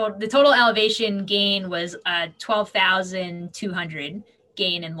the total elevation gain was 12,200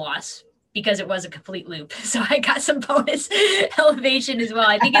 gain and loss because it was a complete loop. So I got some bonus elevation as well.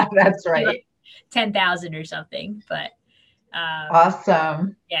 I think that's right. 10,000 or something, but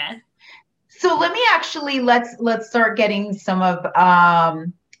awesome. Yeah. So let me actually, let's start getting some of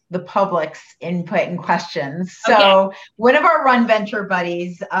the public's input and questions. So okay. One of our Run Venture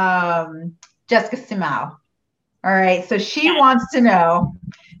buddies, Jessica Simao. All right. So she wants to know,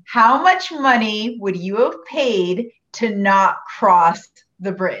 how much money would you have paid to not cross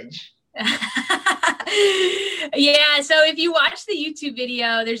the bridge? Yeah, so if you watch the YouTube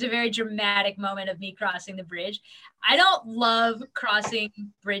video, there's a very dramatic moment of me crossing the bridge. I don't love crossing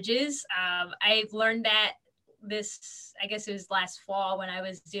bridges. I've learned that I guess it was last fall when I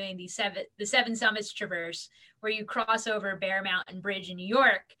was doing the Seven Summits Traverse, where you cross over Bear Mountain Bridge in New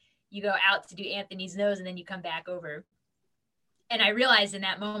York. You go out to do Anthony's Nose, and then you come back over. And I realized in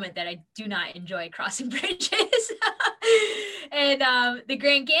that moment that I do not enjoy crossing bridges. And the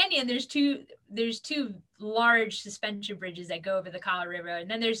Grand Canyon, there's two large suspension bridges that go over the Colorado River,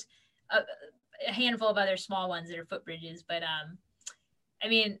 and then there's a handful of other small ones that are footbridges. But I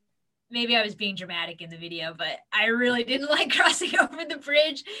mean, maybe I was being dramatic in the video, but I really didn't like crossing over the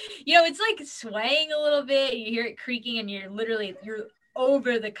bridge. It's like swaying a little bit. You hear it creaking, and you're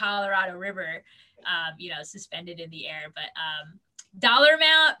over the Colorado River, suspended in the air. But dollar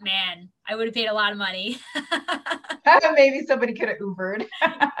amount, man, I would have paid a lot of money. Maybe somebody could have Ubered.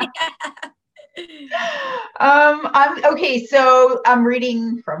 So I'm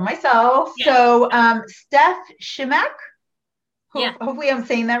reading from myself. Yeah. So Steph Shimak, hopefully I'm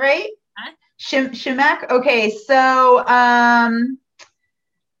saying that right. Huh? Shimak. Okay, so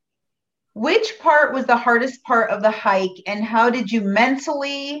which part was the hardest part of the hike, and how did you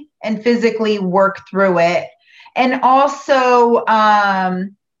mentally and physically work through it? And also,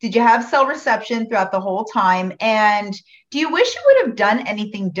 did you have cell reception throughout the whole time? And do you wish you would have done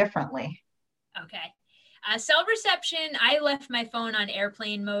anything differently? Okay. Cell reception, I left my phone on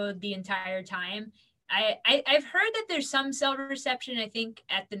airplane mode the entire time. I've heard that there's some cell reception, I think,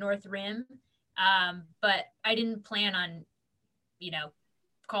 at the North Rim, but I didn't plan on,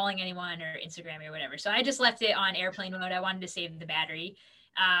 calling anyone or Instagram or whatever. So I just left it on airplane mode. I wanted to save the battery.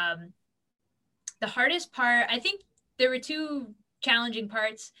 The hardest part, I think there were two challenging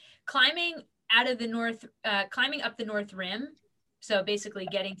parts: climbing up the North Rim. So basically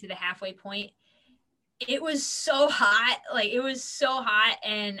getting to the halfway point. It was so hot.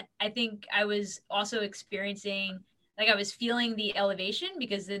 And I think I was also experiencing, I was feeling the elevation,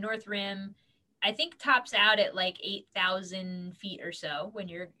 because the North Rim, I think, tops out at 8,000 feet or so when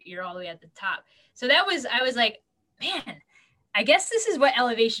you're all the way at the top. So I was like, man, I guess this is what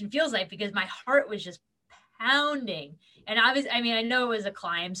elevation feels like, because my heart was just pounding. And I know it was a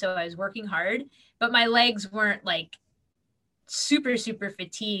climb, so I was working hard, but my legs weren't super, super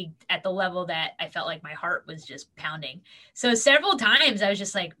fatigued at the level that I felt like my heart was just pounding. So several times I was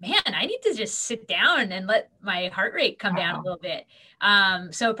just like, man, I need to just sit down and let my heart rate come down a little bit.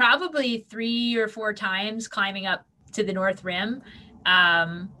 So probably 3 or 4 times climbing up to the North Rim,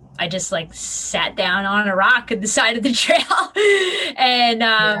 I just sat down on a rock at the side of the trail and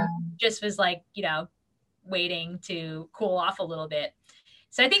just was waiting to cool off a little bit.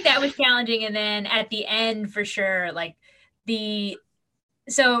 So I think that was challenging. And then at the end, for sure, the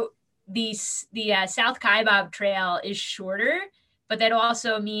South Kaibab Trail is shorter, but that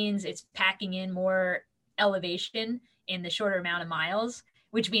also means it's packing in more elevation in the shorter amount of miles,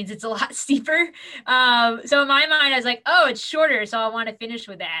 which means it's a lot steeper. So in my mind, I was like, oh, it's shorter, so I want to finish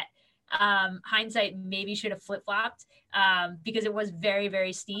with that. Hindsight, maybe should have flip-flopped because it was very,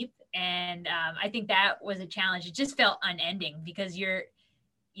 very steep. And I think that was a challenge. It just felt unending because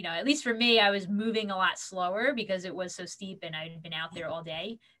at least for me, I was moving a lot slower because it was so steep and I'd been out there all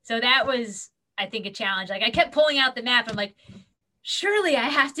day. So that was, I think, a challenge. Like I kept pulling out the map. I'm like, surely I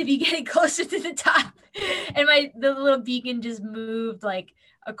have to be getting closer to the top. And the little beacon just moved like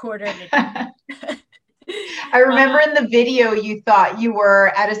a quarter of the time. I remember in the video, you thought you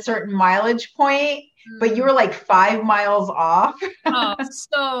were at a certain mileage point, but you were like 5 miles off. Oh,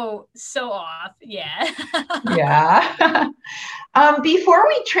 so off. Yeah. Yeah. Before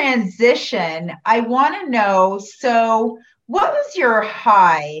we transition, I want to know, so what was your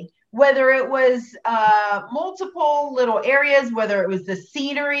high? Whether it was multiple little areas, whether it was the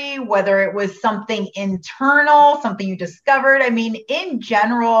scenery, whether it was something internal, something you discovered. I mean, in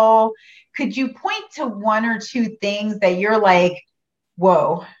general, could you point to one or two things that you're like,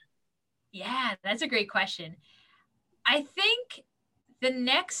 whoa? Yeah, that's a great question. I think the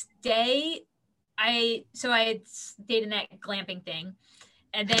next day, I had stayed in that glamping thing.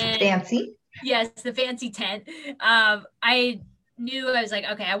 And then fancy. Yes, the fancy tent. I knew I was like,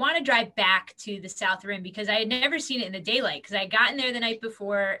 okay, I want to drive back to the South Rim because I had never seen it in the daylight because I had gotten there the night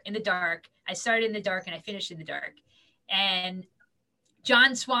before in the dark. I started in the dark and I finished in the dark. And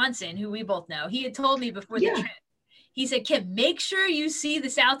John Swanson, who we both know, he had told me before the trip, he said, Kim, make sure you see the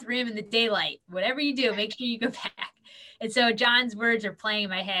South Rim in the daylight. Whatever you do, make sure you go back. And so John's words are playing in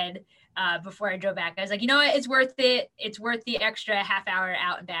my head before I drove back. I was like, you know what? It's worth it. It's worth the extra half hour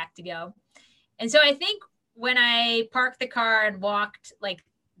out and back to go. And so I think when I parked the car and walked like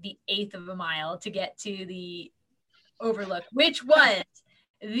the 1/8 of a mile to get to the overlook, which was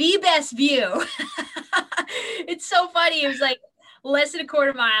the best view. It's so funny. It was like less than a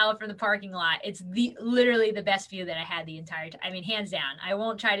 1/4 mile from the parking lot. It's literally the best view that I had the entire time. I mean, hands down. I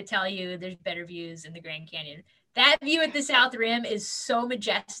won't try to tell you there's better views in the Grand Canyon. That view at the South Rim is so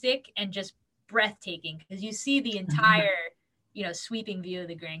majestic and just breathtaking because you see the entire, sweeping view of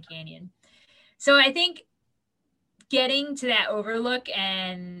the Grand Canyon. So I think getting to that overlook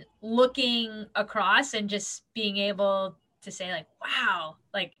and looking across and just being able to say like, wow,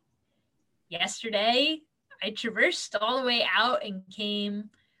 like yesterday I traversed all the way out and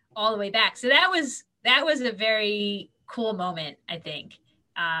came all the way back. So that was a very cool moment, I think.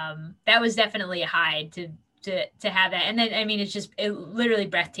 That was definitely a high to have that. And then, I mean, it's literally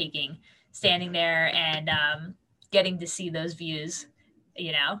breathtaking standing there and getting to see those views,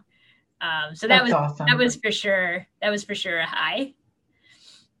 So that was awesome. That was for sure a high.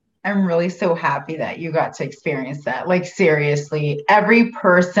 I'm really so happy that you got to experience that. Like seriously, every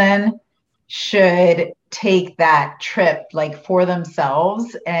person should take that trip like for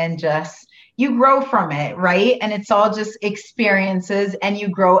themselves and just you grow from it, right? And it's all just experiences and you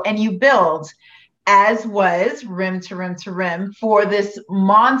grow and you build, as was Rim to Rim to Rim for this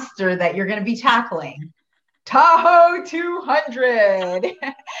monster that you're going to be tackling. Tahoe 200.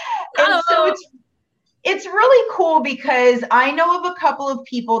 And so it's really cool because I know of a couple of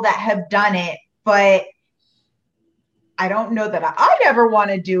people that have done it, but I don't know that I'd ever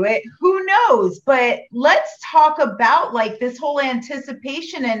want to do it. Who knows? But let's talk about like this whole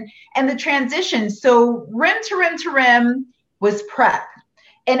anticipation and the transition. So Rim to Rim to Rim was prep.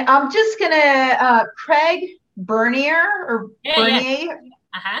 And I'm just going to, Craig Bernier.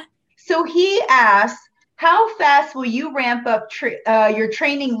 Uh-huh. So he asked, how fast will you ramp up your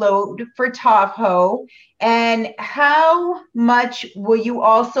training load for Tahoe? And how much will you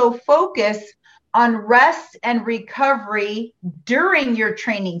also focus on rest and recovery during your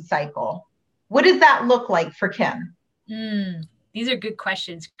training cycle? What does that look like for Kim? These are good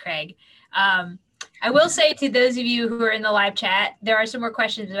questions, Craig. I will say to those of you who are in the live chat, there are some more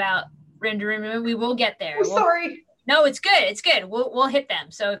questions about Rim to Rim. We will get there. Sorry. No, it's good. It's good. We'll hit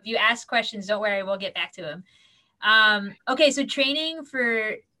them. So if you ask questions, don't worry. We'll get back to them. Okay. So training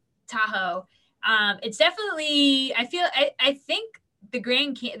for Tahoe. It's definitely, I think the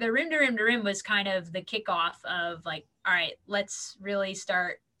Rim to Rim to Rim was kind of the kickoff of like, all right, let's really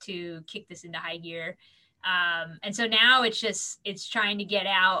start to kick this into high gear. And so now it's trying to get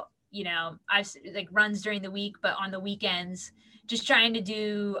out, I've like runs during the week, but on the weekends, just trying to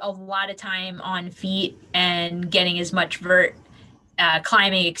do a lot of time on feet and getting as much vert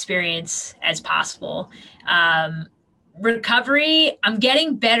climbing experience as possible. Recovery, I'm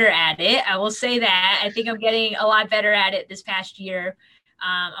getting better at it. I will say that. I think I'm getting a lot better at it this past year.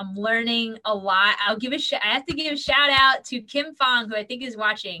 I'm learning a lot. I have to give a shout out to Kim Fong, who I think is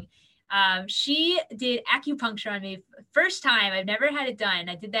watching. She did acupuncture on me first time. I've never had it done.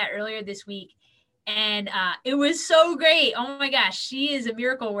 I did that earlier this week, and it was so great. Oh my gosh, she is a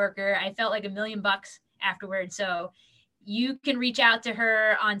miracle worker. I felt like $1 million afterwards. So you can reach out to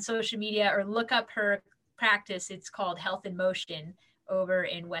her on social media or look up her practice. It's called Health in Motion over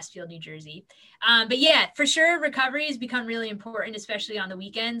in Westfield, New Jersey. But yeah, for sure, recovery has become really important, especially on the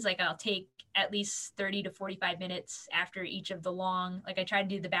weekends. Like I'll take at least 30 to 45 minutes after each of the I try to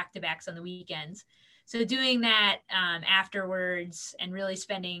do the back-to-backs on the weekends. So doing that afterwards and really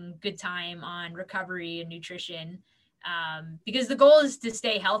spending good time on recovery and nutrition, because the goal is to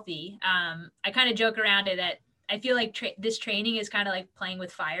stay healthy. I kind of joke around it that I feel like this training is kind of like playing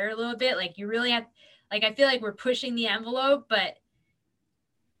with fire a little bit. Like you really have, like, I feel like we're pushing the envelope, but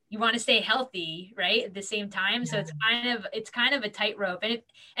you want to stay healthy, right, at the same time. So it's kind of a tightrope. And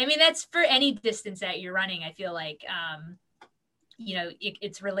that's for any distance that you're running. I feel like,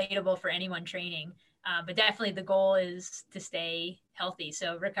 it's relatable for anyone training, but definitely the goal is to stay healthy.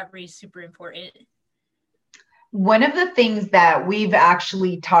 So recovery is super important. One of the things that we've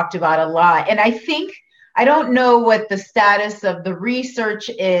actually talked about a lot, and I don't know what the status of the research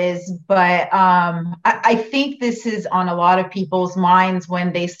is, but I think this is on a lot of people's minds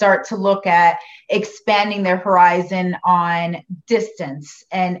when they start to look at expanding their horizon on distance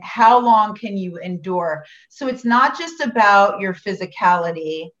and how long can you endure. So it's not just about your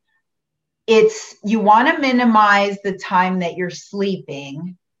physicality. It's you want to minimize the time that you're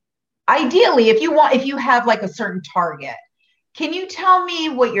sleeping. Ideally, if you have like a certain target. Can you tell me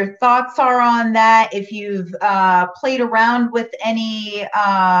what your thoughts are on that? If you've played around with any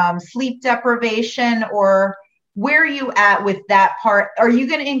sleep deprivation, or where are you at with that part? Are you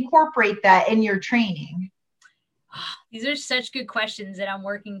going to incorporate that in your training? These are such good questions that I'm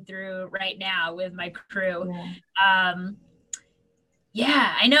working through right now with my crew.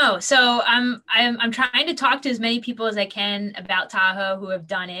 Yeah, I know. So I'm trying to talk to as many people as I can about Tahoe who have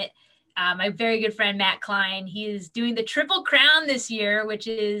done it. My very good friend, Matt Klein, he is doing the Triple Crown this year, which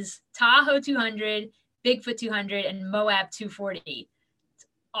is Tahoe 200, Bigfoot 200, and Moab 240. It's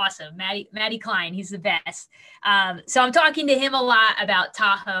awesome. Matty Klein, he's the best. So I'm talking to him a lot about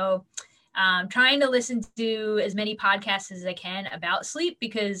Tahoe, trying to listen to as many podcasts as I can about sleep,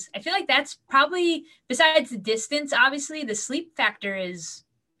 because I feel like that's probably, besides the distance, obviously, the sleep factor is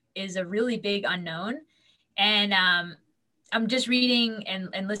a really big unknown. And I'm just reading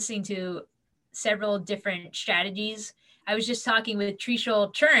and listening to several different strategies. I was just talking with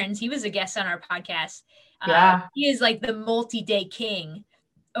Trishul Churns. He was a guest on our podcast. He is like the multi-day king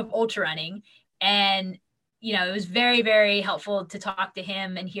of ultra running. And, it was very, very helpful to talk to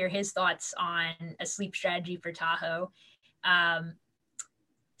him and hear his thoughts on a sleep strategy for Tahoe.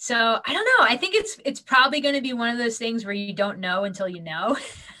 So I don't know. I think it's probably going to be one of those things where you don't know until you know.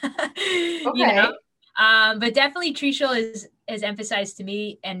 Okay. But definitely Trishul has emphasized to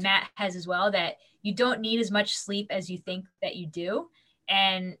me, and Matt has as well, that you don't need as much sleep as you think that you do.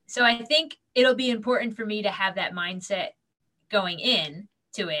 And so I think it'll be important for me to have that mindset going in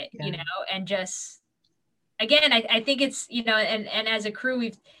to it, and just, again, I think it's, and as a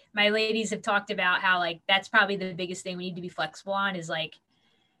crew, my ladies have talked about how, like, that's probably the biggest thing we need to be flexible on is, like,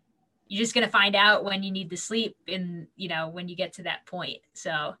 you're just going to find out when you need to sleep and, when you get to that point.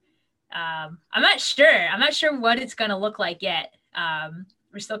 So I'm not sure what it's going to look like yet.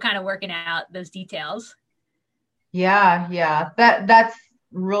 We're still kind of working out those details. Yeah. That's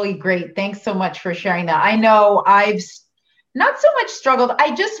really great. Thanks so much for sharing that. I know I've not so much struggled.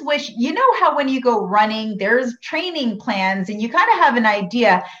 I just wish, how when you go running, there's training plans and you kind of have an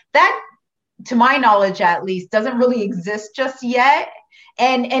idea that, to my knowledge, at least, doesn't really exist just yet.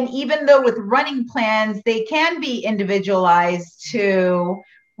 And even though with running plans, they can be individualized to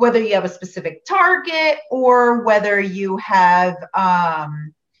whether you have a specific target or whether you have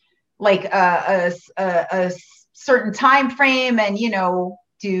like a certain time frame, and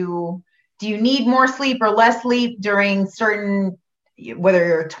do you need more sleep or less sleep during certain, whether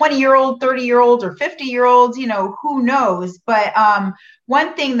you're a 20-year-old, 30-year-old, or 50-year-old, who knows. But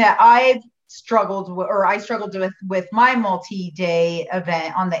one thing that I struggled with my multi-day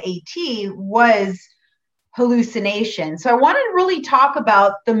event on the AT was hallucination. So I want to really talk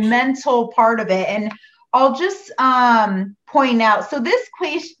about the mental part of it. And I'll just point out, so this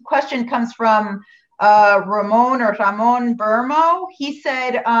question comes from Ramon Burmo. He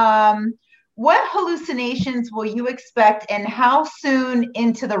said, what hallucinations will you expect, and how soon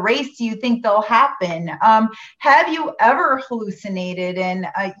into the race do you think they'll happen? Have you ever hallucinated? And,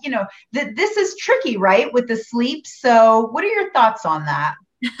 this is tricky, right, with the sleep. So what are your thoughts on that?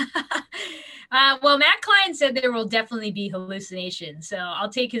 Well, Matt Klein said there will definitely be hallucinations, so I'll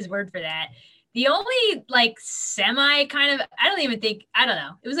take his word for that. The only semi kind of, I don't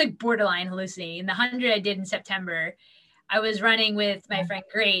know. It was borderline hallucinating. In the 100 I did in September, I was running with my friend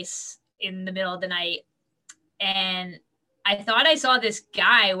Grace in the middle of the night, and I thought I saw this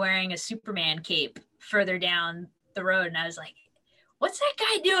guy wearing a Superman cape further down the road, and I was like, what's that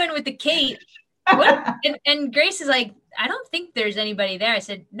guy doing with the cape? What? And Grace is like, I don't think there's anybody there. I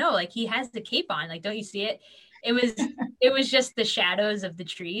said, no, he has the cape on, don't you see it? It was just the shadows of the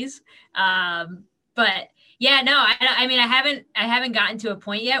trees. But yeah, no, I haven't gotten to a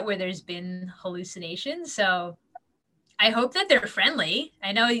point yet where there's been hallucinations, so I hope that they're friendly.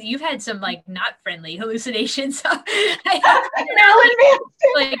 I know you've had some not friendly hallucinations. So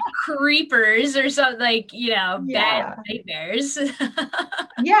creepers or something, bad nightmares.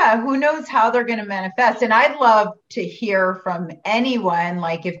 Yeah, who knows how they're going to manifest. And I'd love to hear from anyone,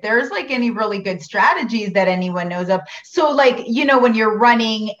 if there's any really good strategies that anyone knows of. So when you're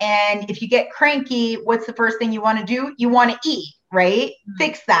running and if you get cranky, what's the first thing you want to do? You want to eat, right? Mm-hmm.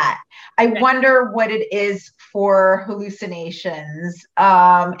 Fix that. I wonder what it is for hallucinations.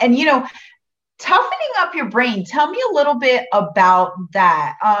 And, toughening up your brain. Tell me a little bit about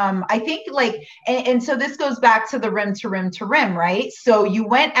that. I think and so this goes back to the rim to rim to rim, right? So you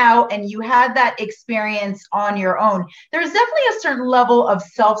went out and you had that experience on your own. There's definitely a certain level of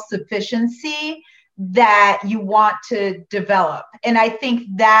self-sufficiency that you want to develop. And I think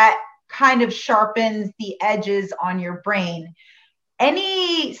that kind of sharpens the edges on your brain.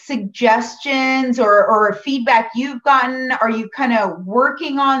 Any suggestions or feedback you've gotten? Are you kind of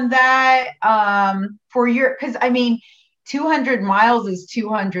working on that because 200 miles is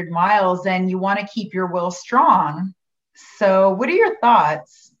 200 miles and you want to keep your will strong. So what are your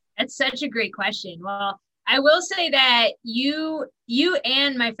thoughts? That's such a great question. Well, I will say that you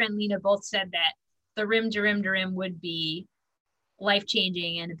and my friend Lena both said that the rim to rim to rim would be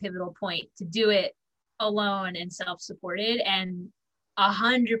life-changing and a pivotal point to do it alone and self-supported. And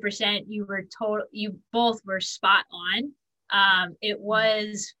 100%, you both were spot on. It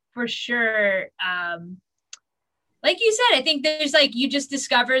was for sure, like you said, I think there's you just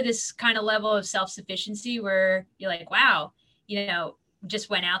discover this kind of level of self-sufficiency where you're like, wow, just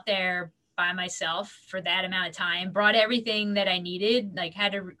went out there by myself for that amount of time, brought everything that I needed,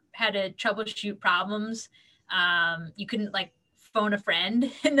 had to troubleshoot problems. You couldn't phone a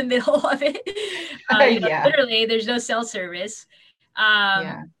friend in the middle of it. Literally, there's no cell service.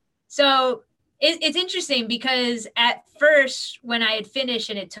 So it's interesting because at first when I had finished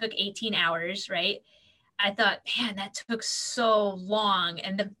and it took 18 hours, right, I thought, man, that took so long.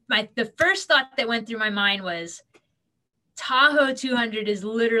 And the first thought that went through my mind was Tahoe 200 is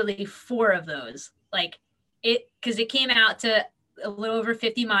literally 4 of those. Because it came out to a little over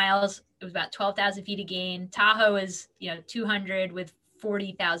 50 miles. It was about 12,000 feet of gain. Tahoe is 200 with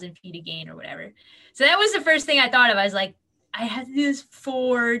 40,000 feet of gain or whatever. So that was the first thing I thought of. I was like, I had to do this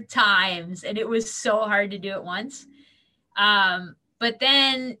 4 times and it was so hard to do it once. But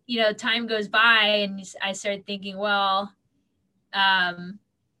then, time goes by and I started thinking, well, I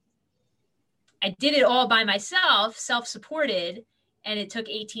did it all by myself, self-supported, and it took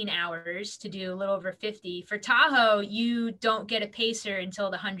 18 hours to do a little over 50. For Tahoe, you don't get a pacer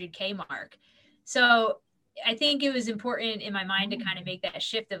until the 100K mark. So I think it was important in my mind to kind of make that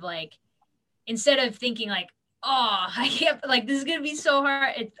shift of instead of thinking oh, I can't, this is going to be so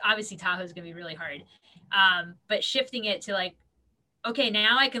hard. Obviously Tahoe is going to be really hard. But shifting it to okay,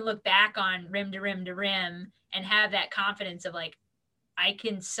 now I can look back on rim to rim to rim and have that confidence of I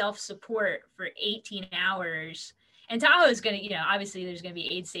can self-support for 18 hours. And Tahoe is going to, obviously there's going to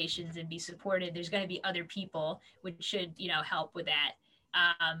be aid stations and be supported. There's going to be other people which should, help with that.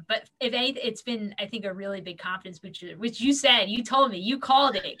 But if anything, it's been, I think, a really big confidence booster, which you said, you told me, you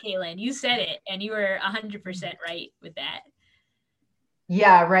called it, Kaylin, you said it, and you were 100% right with that.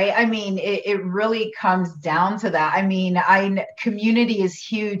 Yeah, right. It really comes down to that. Community is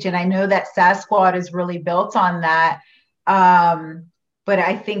huge, and I know that SAS Squad is really built on that. But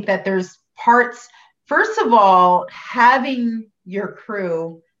I think that there's parts, first of all, having your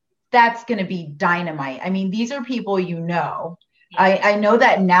crew, that's going to be dynamite. These are people I know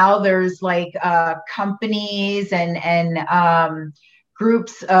that now there's companies and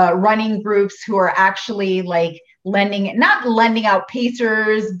groups, running groups who are actually not lending out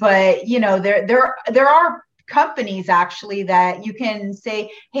pacers, but there are companies actually that you can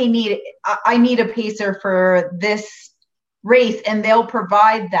say, hey, I need a pacer for this race, and they'll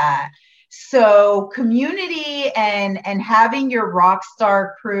provide that. So community and having your rock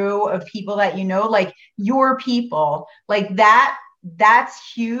star crew of people that you know, like your people, like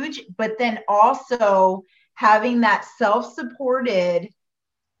that's huge. But then also having that self-supported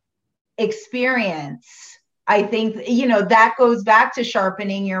experience, I think, you know, that goes back to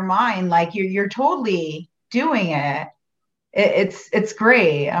sharpening your mind. Like you're totally doing it. It's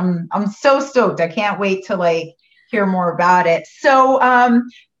great. I'm so stoked. I can't wait to like hear more about it. So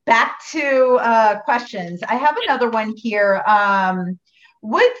back to questions. I have another one here.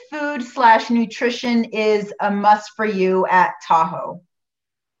 What food / nutrition is a must for you at Tahoe?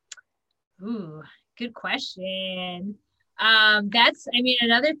 Ooh, good question. That's, I mean,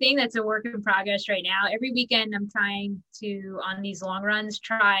 another thing that's a work in progress right now. Every weekend I'm trying to, on these long runs,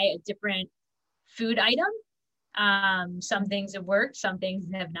 try a different food item. Some things have worked, some things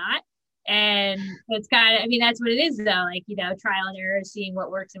have not. And it's kind of, I mean, that's what it is though. Like, you know, trial and error, seeing what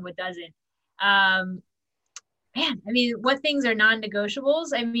works and what doesn't. Man, I mean, what things are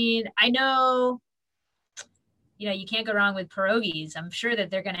non-negotiables? I mean, I know, you know, you can't go wrong with pierogies. I'm sure that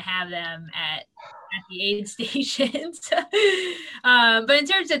they're going to have them at the aid stations. But in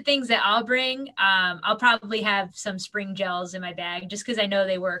terms of things that I'll bring, I'll probably have some spring gels in my bag just because I know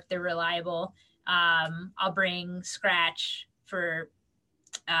they work. They're reliable. I'll bring Scratch for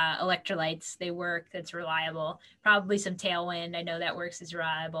electrolytes. They work. That's reliable. Probably some Tailwind. I know that works as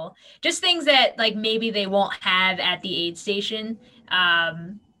reliable. Just things that like maybe they won't have at the aid station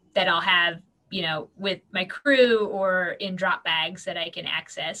that I'll have, you know, with my crew or in drop bags that I can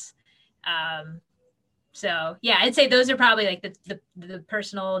access. So yeah, I'd say those are probably like the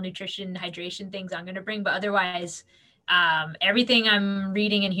personal nutrition, hydration things I'm going to bring. But otherwise, everything I'm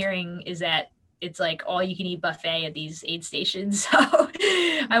reading and hearing is that it's like all you can eat buffet at these aid stations. So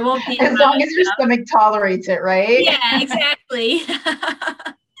I won't be as long as your stomach tolerates it, right? Yeah, exactly.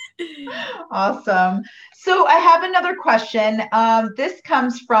 Awesome. So I have another question. This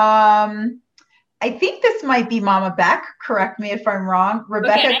comes from, I think this might be Mama Beck. Correct me if I'm wrong.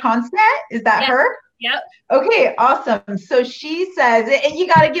 Rebecca Constant. Is that her? Yep. Okay, awesome. So she says, and you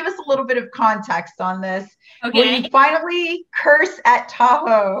got to give us a little bit of context on this. Okay. Will you finally curse at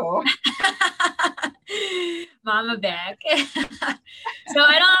Tahoe? Mama Beck. So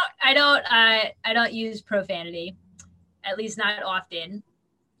I don't use profanity, at least not often.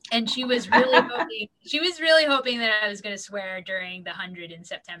 And she was really hoping that I was going to swear during the 100 in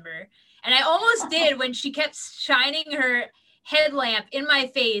September. And I almost did when she kept shining her headlamp in my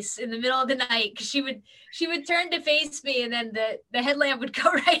face in the middle of the night, because she would turn to face me and then the headlamp would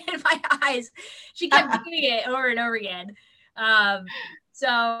go right in my eyes. She kept doing it over and over again.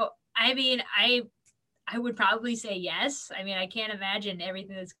 So I mean, I would probably say yes. I mean, I can't imagine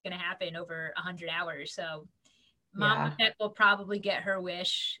everything that's going to happen over 100 hours. So Mama Beck will probably get her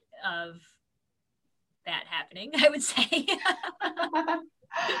wish of that happening, I would say.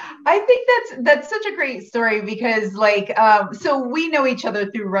 I think that's such a great story because like, so we know each other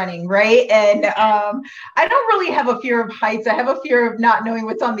through running, right? And I don't really have a fear of heights. I have a fear of not knowing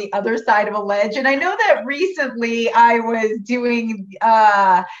what's on the other side of a ledge. And I know that recently I was doing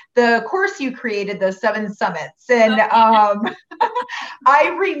the course you created, the 7 summits. And I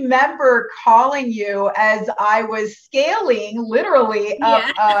remember calling you as I was scaling literally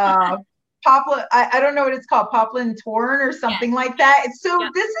up Poplin, I don't know what it's called, Poplin Torn or something like that. So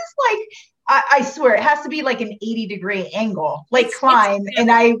this is like, I swear it has to be like an 80-degree angle, like climb. And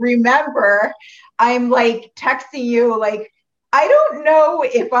I remember I'm like texting you like, I don't know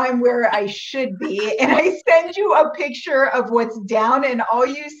if I'm where I should be. And I send you a picture of what's down and all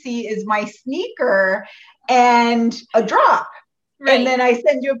you see is my sneaker and a drop. Right. And then I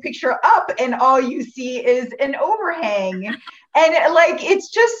send you a picture up and all you see is an overhang. And like, it's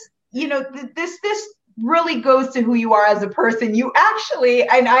just, you know, this really goes to who you are as a person. You actually,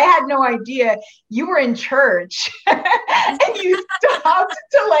 and I had no idea, you were in church and you stopped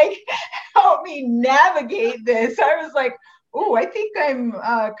to like help me navigate this. I was like, oh, I think I'm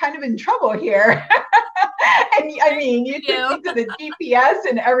kind of in trouble here. And I mean, you took me to the GPS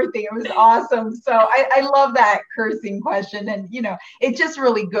and everything. It was awesome. So I love that cursing question. And, you know, it just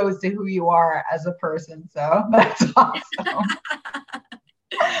really goes to who you are as a person. So that's awesome.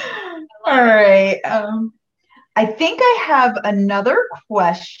 All right. I think I have another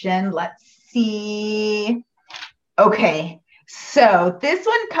question. Let's see. Okay. So this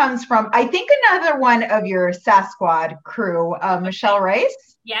one comes from, I think, another one of your Sasquatch crew, Michelle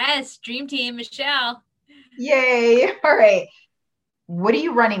Rice. Yes. Dream Team, Michelle. Yay. All right. What are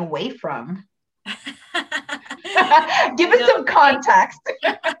you running away from? Give us some context.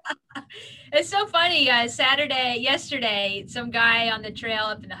 It's so funny. Yesterday, some guy on the trail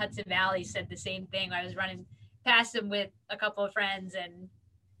up in the Hudson Valley said the same thing. I was running past him with a couple of friends, and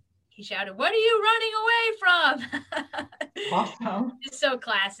he shouted, "What are you running away from?" Awesome. It's so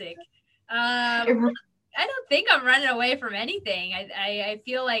classic. I don't think I'm running away from anything. I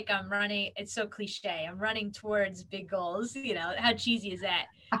feel like I'm running. It's so cliche. I'm running towards big goals. You know, how cheesy is that?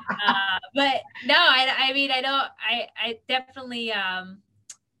 But no, I mean, I don't. I definitely.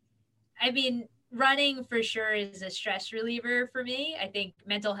 I mean, running for sure is a stress reliever for me. I think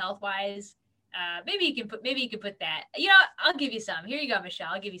mental health wise, maybe you can put that. You know, I'll give you some. Here you go, Michelle.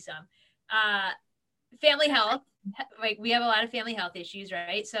 I'll give you some. Family health. Like, we have a lot of family health issues,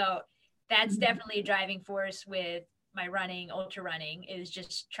 right? So that's definitely a driving force with my running, ultra running, is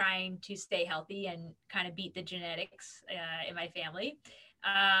just trying to stay healthy and kind of beat the genetics in my family.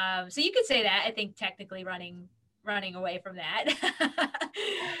 So you could say that. I think technically running away from that.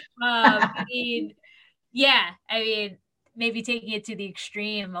 I mean, maybe taking it to the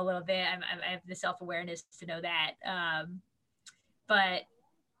extreme a little bit. I have the self-awareness to know that. But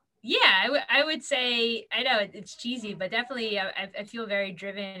yeah, I would say, I know it's cheesy, but definitely I feel very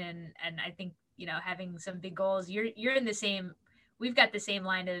driven, and I think, you know, having some big goals, you're in the same, we've got the same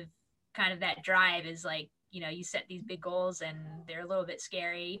line of kind of that drive, is like, you know, you set these big goals and they're a little bit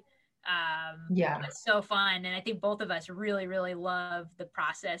scary. It's so fun, and I think both of us really, really love the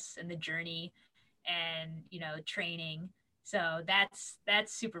process and the journey, and, you know, training. So that's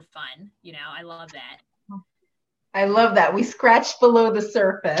super fun. You know, I love that. I love that. We scratched below the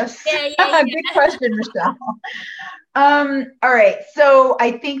surface. Yeah. Good question, Michelle. All right. So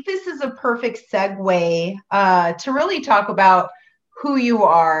I think this is a perfect segue to really talk about who you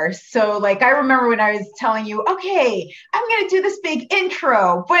are. So, like, I remember when I was telling you, okay, I'm going to do this big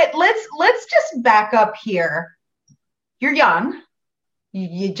intro, but let's just back up here. You're young.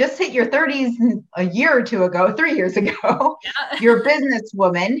 You just hit your 30s a year or two ago, 3 years ago. Yeah. You're a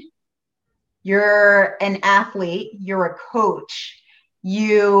businesswoman. You're an athlete. You're a coach.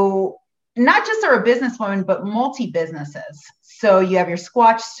 You not just are a businesswoman, but multi-businesses. So you have your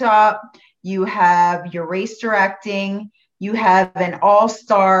squash shop. You have your race directing. You have an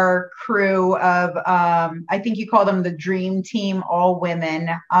all-star crew of, I think you call them the dream team, all women.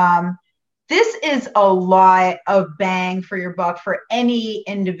 This is a lot of bang for your buck for any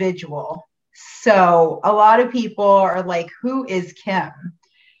individual. So a lot of people are like, who is Kim?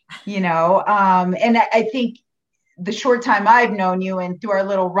 You know, and I think the short time I've known you and through our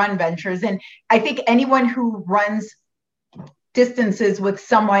little run ventures, and I think anyone who runs distances with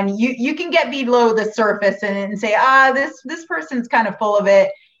someone, you can get below the surface and say, this person's kind of full of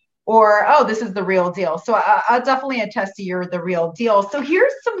it, or, oh, this is the real deal. So I'll definitely attest to you're the real deal. So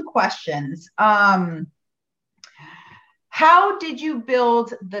here's some questions. How did you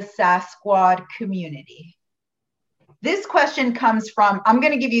build the SAS Squad community? This question comes from, I'm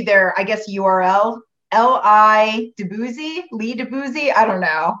going to give you their, I guess, URL, Lee Debuzzi. I don't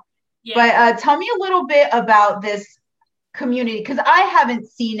know. Yeah. But tell me a little bit about this community, because I haven't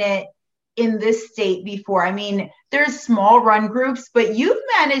seen it in this state before. I mean, there's small run groups, but you've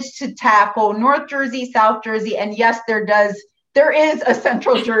managed to tackle North Jersey, South Jersey, and yes, there is a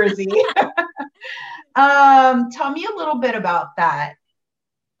Central Jersey. Tell me a little bit about that.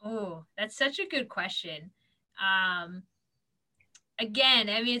 Oh, that's such a good question. Again,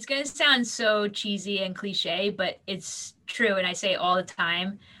 I mean, it's going to sound so cheesy and cliche, but it's true. And I say it all the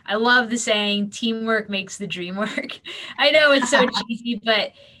time. I love the saying, teamwork makes the dream work. I know it's so cheesy,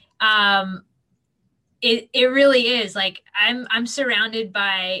 but it really is. Like, I'm surrounded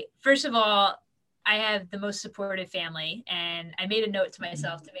by, first of all, I have the most supportive family, and I made a note to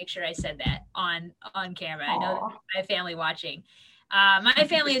myself to make sure I said that on camera. Aww. I know I have family watching. My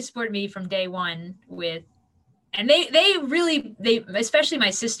family has supported me from day one and they really, especially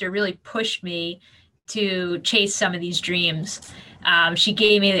my sister, really pushed me to chase some of these dreams. She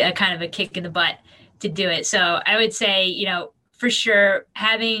gave me a kind of a kick in the butt to do it. So I would say, you know, for sure,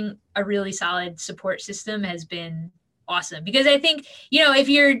 having a really solid support system has been awesome, because I think, you know, if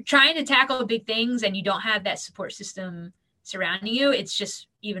you're trying to tackle big things and you don't have that support system surrounding you, it's just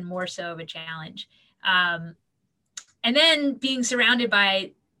even more so of a challenge. And then being surrounded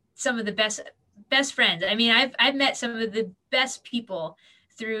by some of the best friends. I mean, I've met some of the best people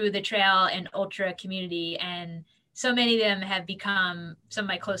through the trail and ultra community, and so many of them have become some of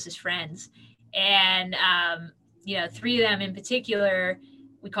my closest friends. And, you know, 3 of them in particular,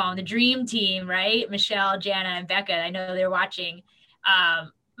 we call them the dream team, right? Michelle, Jana, and Becca. I know they're watching.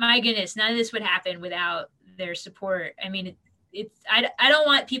 My goodness, none of this would happen without their support. I mean, I don't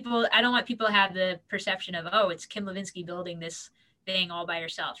want people to have the perception of, oh, it's Kim Levinsky building this thing all by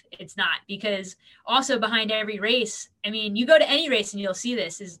herself. It's not, because also behind every race, I mean, you go to any race and you'll see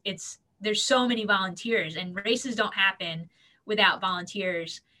this, there's so many volunteers, and races don't happen without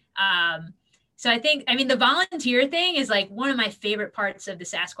volunteers. So I think, I mean, the volunteer thing is like one of my favorite parts of the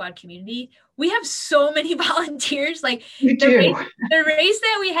Sasquatch community. We have so many volunteers. Like the race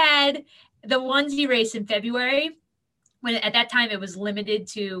that we had, the onesie race in February, when at that time it was limited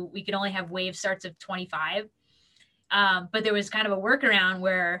to, we could only have wave starts of 25. But there was kind of a workaround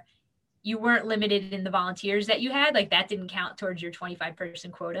where you weren't limited in the volunteers that you had. Like that didn't count towards your 25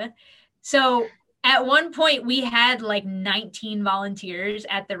 person quota. So at one point we had like 19 volunteers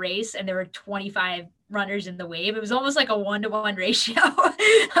at the race, and there were 25 runners in the wave. It was almost like a 1-to-1 ratio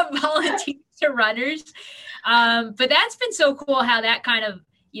of volunteers to runners. But that's been so cool how that kind of,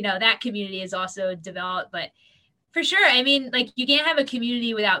 that community is also developed. But for sure, I mean, like you can't have a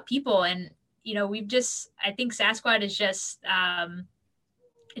community without people. And, I think Sasquatch is just,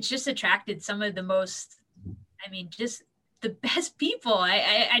 it's just attracted some of the most, just the best people.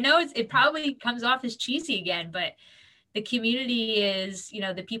 I know it probably comes off as cheesy again, but the community is,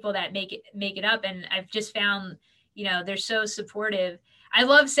 the people that make it up. And I've just found, they're so supportive. I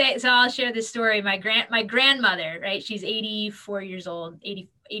love saying, so I'll share this story. My grandmother, right? She's 84 years old,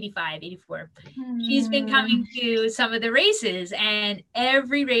 85, 84. She's been coming to some of the races, and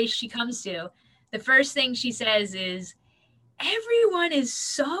every race she comes to, the first thing she says is, everyone is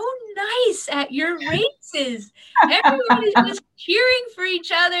so nice at your races. Everyone is just cheering for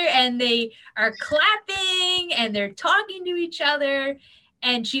each other, and they are clapping and they're talking to each other.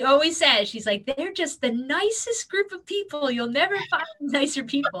 And she always says, she's like, they're just the nicest group of people. You'll never find nicer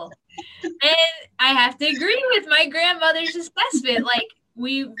people. And I have to agree with my grandmother's assessment. Like,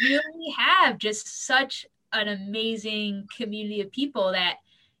 we really have just such an amazing community of people that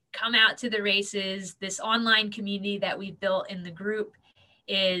come out to the races. This online community that we built in the group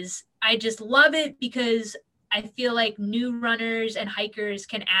I just love it, because I feel like new runners and hikers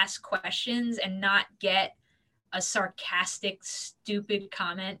can ask questions and not get a sarcastic, stupid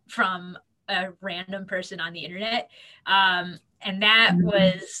comment from a random person on the internet. And that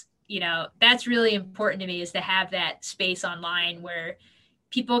was, that's really important to me, is to have that space online where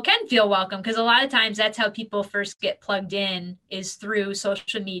people can feel welcome. Because a lot of times that's how people first get plugged in, is through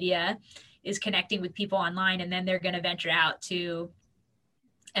social media, is connecting with people online, and then they're going to venture out to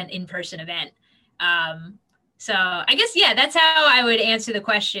an in-person event. So I guess, yeah, that's how I would answer the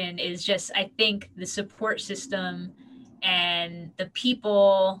question, is just, I think the support system and the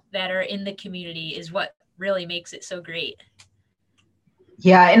people that are in the community is what really makes it so great.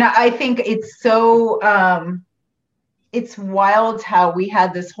 Yeah. And I think it's so, it's wild how we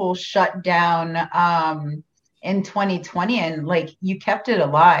had this whole shutdown in 2020, and like you kept it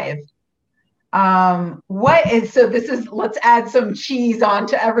alive. Let's add some cheese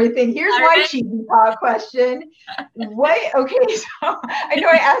onto everything. Here's my cheesy question. Okay, so I know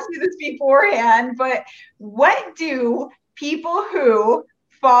I asked you this beforehand, but what do people who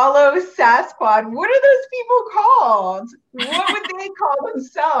follow Sasquatch, what are those people called? What would they call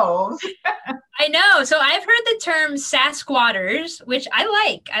themselves? I know. So I've heard the term Sasquatters, which I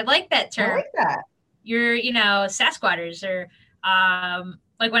like. I like that term. I like that. You're, Sasquatters, or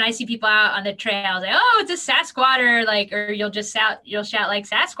like when I see people out on the trails, like, oh, it's a Sasquatter, like, or you'll shout like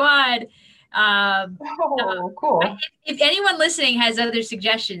Sasquatch. Cool. If anyone listening has other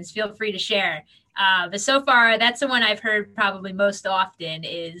suggestions, feel free to share. But so far, that's the one I've heard probably most often,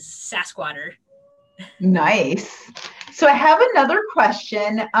 is Sasquatter. Nice. So I have another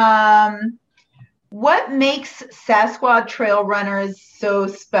question. What makes Sasquatch trail runners so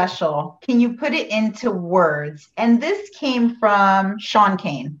special? Can you put it into words? And this came from Sean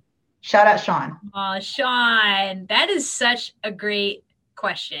Kane. Shout out, Sean. Oh, Sean, that is such a great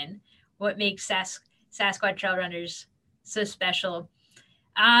question. What makes Sasquatch trail runners so special?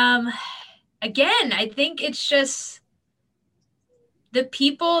 Again, I think it's just the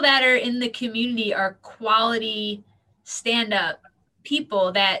people that are in the community are quality stand-up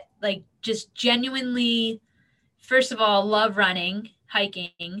people that, like, just genuinely, first of all, love running,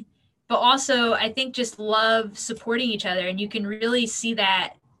 hiking, but also I think just love supporting each other. And you can really see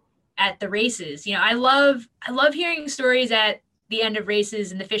that at the races. I love hearing stories at the end of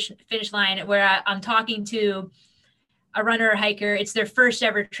races in the finish line where I'm talking to a runner or hiker. It's their first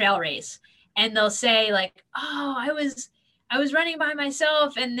ever trail race. And they'll say like, oh, I was running by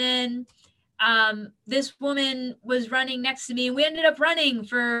myself, and then this woman was running next to me, and we ended up running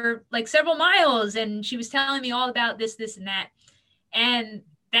for like several miles, and she was telling me all about this and that. And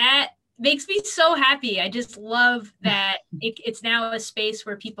that makes me so happy. I just love that it's now a space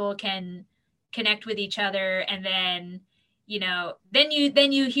where people can connect with each other, and then then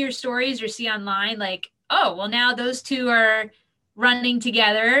you hear stories or see online like, oh, well, now those two are running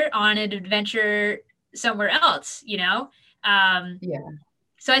together on an adventure somewhere else.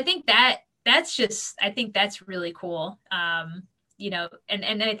 So I think that's really cool. And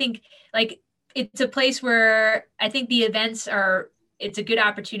I think like it's a place where I think the events it's a good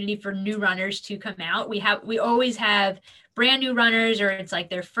opportunity for new runners to come out. We always have brand new runners, or it's like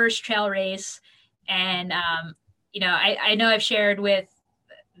their first trail race. And, I know I've shared with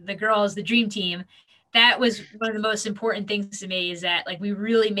the girls, the dream team, that was one of the most important things to me, is that like we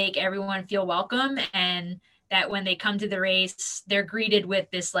really make everyone feel welcome, and that when they come to the race, they're greeted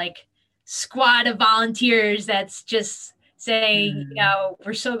with this like squad of volunteers that's just saying,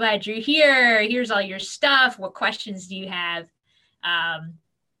 we're so glad you're here. Here's all your stuff. What questions do you have?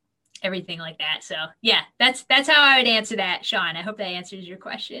 Everything like that. So yeah, that's how I would answer that, Sean. I hope that answers your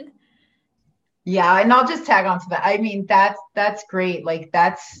question. Yeah, and I'll just tag on to that. I mean, that's great. Like,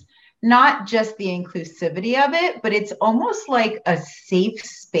 that's not just the inclusivity of it, but it's almost like a safe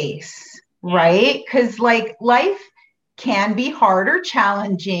space, right? Because like life can be hard or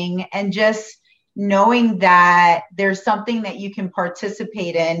challenging, and just knowing that there's something that you can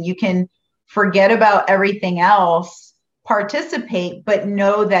participate in, you can forget about everything else, participate, but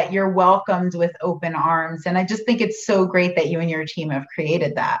know that you're welcomed with open arms. And I just think it's so great that you and your team have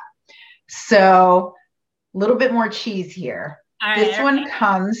created that. So a little bit more cheese here. This one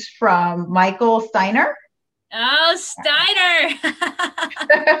comes from Michael Steiner. Oh, Steiner.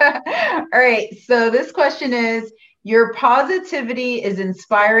 All right. So this question is, your positivity is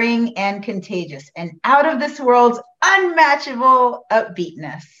inspiring and contagious and out of this world's unmatchable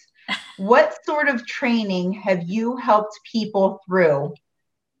upbeatness. What sort of training have you helped people through?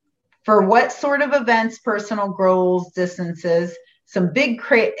 For what sort of events, personal goals, distances? Some big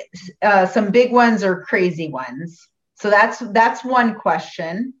ones or crazy ones. So that's one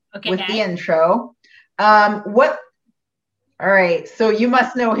question with the intro. All right. So you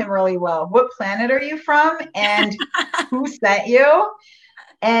must know him really well. What planet are you from, and who sent you?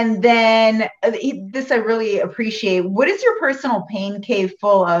 And then this I really appreciate. What is your personal pain cave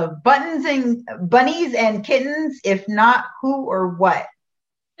full of? Bunnies and kittens? If not, who or what?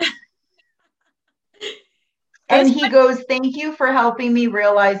 And he goes, thank you for helping me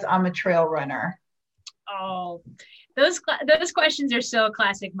realize I'm a trail runner. Oh, those questions are so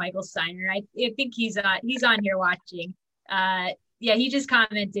classic Michael Steiner. I think he's on here watching. He just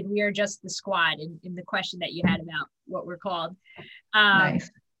commented, we are just the squad, in the question that you had about what we're called.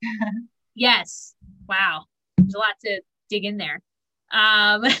 Nice. Yes. Wow. There's a lot to dig in there.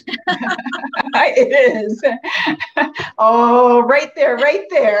 It is. Oh, right there. Right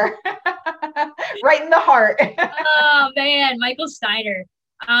in the heart. Oh man, Michael Steiner.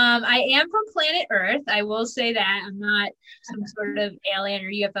 I am from planet Earth. I will say that. I'm not some sort of alien or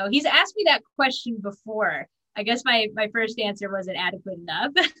UFO. He's asked me that question before. I guess my first answer wasn't adequate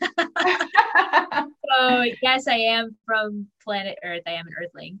enough. So yes, I am from planet Earth. I am an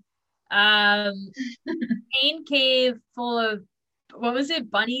Earthling. Pain cave full of, what was it?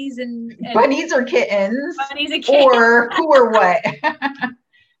 Bunnies and bunnies or kittens? Bunnies and kittens. Or who or what?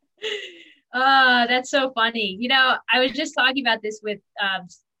 That's so funny. I was just talking about this with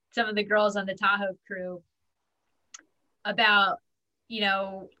some of the girls on the Tahoe crew about,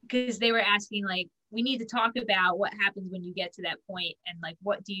 because they were asking, like, we need to talk about what happens when you get to that point, and like,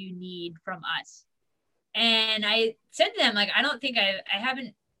 what do you need from us? And I said to them, like, I don't think I've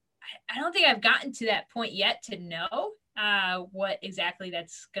gotten to that point yet to know what exactly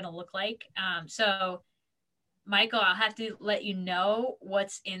that's going to look like. So Michael, I'll have to let you know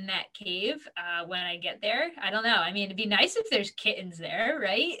what's in that cave when I get there. I don't know. I mean, it'd be nice if there's kittens there,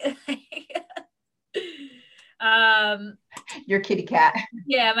 right? Your kitty cat.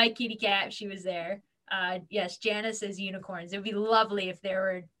 Yeah, my kitty cat. She was there. Yes, Jana says unicorns. It would be lovely if there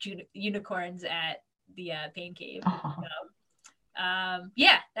were unicorns at the Pain Cave. So,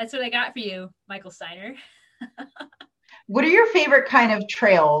 yeah, that's what I got for you, Michael Steiner. What are your favorite kind of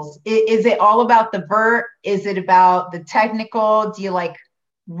trails? Is it all about the vert? Is it about the technical? Do you like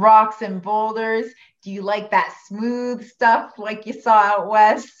rocks and boulders? Do you like that smooth stuff like you saw out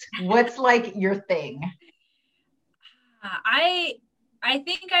west? What's like your thing? I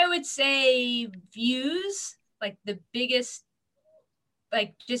think I would say views, like the biggest,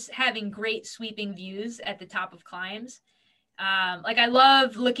 like just having great sweeping views at the top of climbs. Like I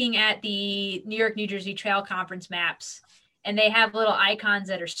love looking at the New York, New Jersey Trail Conference maps, and they have little icons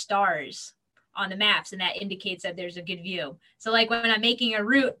that are stars. on the maps, and that indicates that there's a good view. So like when I'm making a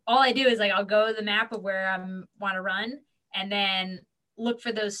route, all I do is like I'll go to the map of where I want to run and then look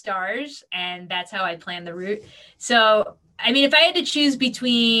for those stars, and that's how I plan the route. So I mean, if I had to choose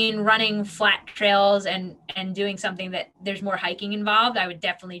between running flat trails and doing something that there's more hiking involved, I would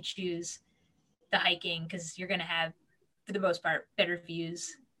definitely choose the hiking, because you're going to have, for the most part, better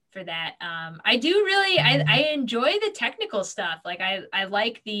views for that. I do really, I enjoy the technical stuff. Like I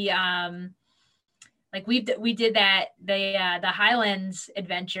like the, like we did that, the Highlands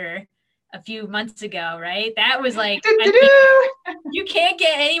adventure a few months ago, right? That was like, you can't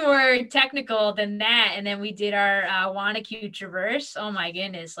get any more technical than that. And then we did our Wanacue Traverse. Oh my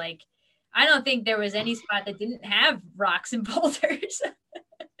goodness. Like, I don't think there was any spot that didn't have rocks and boulders. So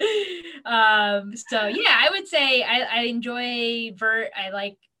yeah, I would say I enjoy vert. I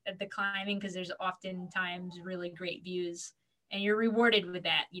like the climbing because there's oftentimes really great views, and you're rewarded with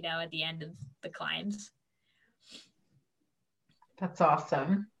that, you know, at the end of the climbs. That's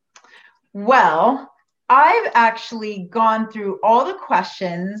awesome. Well, I've actually gone through all the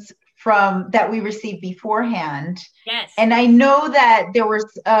questions from that we received beforehand. Yes. And I know that there were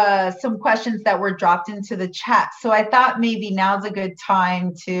some questions that were dropped into the chat. So I thought maybe now's a good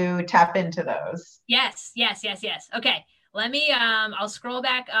time to tap into those. Yes. Okay. Let me, I'll scroll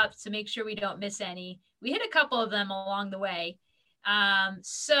back up to make sure we don't miss any. We hit a couple of them along the way.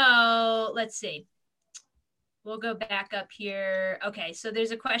 So let's see. We'll go back up here. Okay, so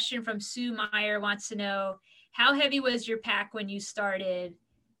there's a question from Sue Meyer, wants to know, how heavy was your pack when you started?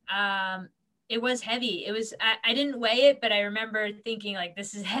 It was heavy. It was, I didn't weigh it, but I remember thinking like,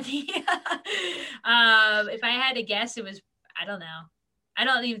 this is heavy. If I had to guess, it was, I don't know. I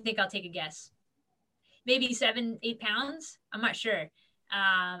don't even think I'll take a guess. Maybe 7-8 pounds. I'm not sure.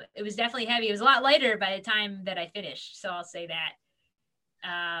 It was definitely heavy. It was a lot lighter by the time that I finished. So I'll say that.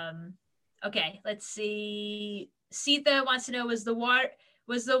 Okay, let's see. Sita wants to know, was the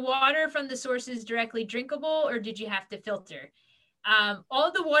water from the sources directly drinkable, or did you have to filter? All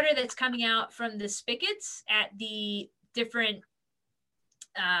of the water that's coming out from the spigots at the different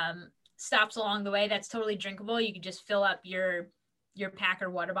stops along the way, that's totally drinkable. You can just fill up your pack or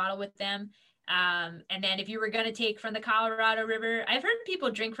water bottle with them. And then if you were going to take from the Colorado River, I've heard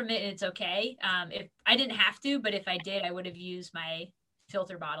people drink from it and it's okay. If I didn't have to, but if I did, I would have used my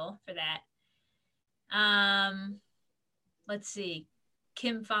filter bottle for that. Let's see.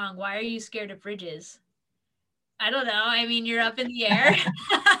 Kim Fong, why are you scared of bridges? I don't know. I mean, you're up in the air.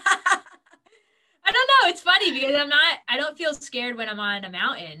 I don't know. It's funny because I don't feel scared when I'm on a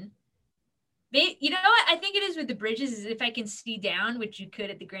mountain. You know what I think it is with the bridges is if I can see down, which you could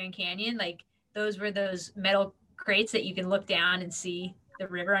at the Grand Canyon, like those were those metal crates that you can look down and see the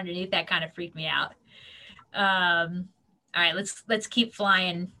river underneath. That kind of freaked me out. All right, let's keep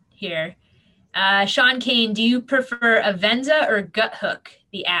flying here. Sean Kane, do you prefer Avenza or Guthook,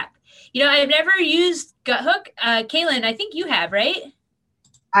 the app? You know, I've never used Guthook. Kaylin, I think you have, right?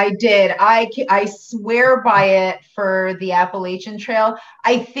 I did. I swear by it for the Appalachian Trail.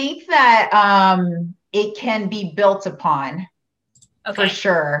 I think that it can be built upon for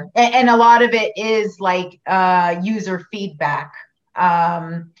sure. And a lot of it is like user feedback.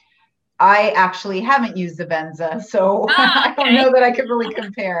 I actually haven't used Avenza, so I don't know that I could really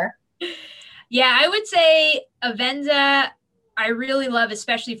compare. Yeah, I would say Avenza, I really love,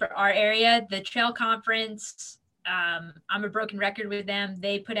 especially for our area, the Trail Conference. I'm a broken record with them.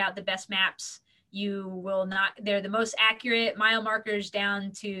 They put out the best maps. They're the most accurate mile markers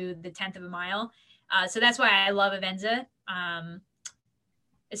down to the 10th of a mile. So that's why I love Avenza,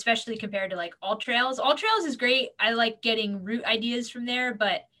 especially compared to like All Trails. All Trails is great. I like getting route ideas from there,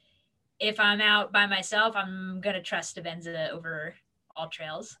 but if I'm out by myself, I'm going to trust Avenza over All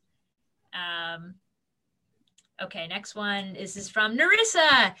Trails. Okay, next one is from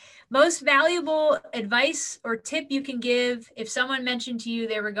Narissa. Most valuable advice or tip you can give if someone mentioned to you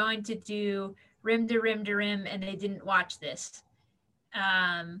they were going to do rim to rim to rim and they didn't watch this.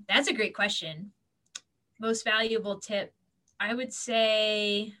 That's a great question. Most valuable tip, I would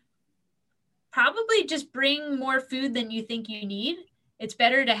say probably just bring more food than you think you need. It's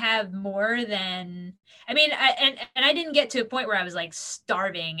better to have more than, I mean, I didn't get to a point where I was like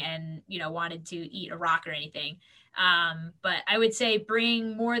starving and, you know, wanted to eat a rock or anything. But I would say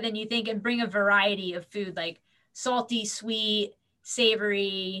bring more than you think and bring a variety of food, like salty, sweet,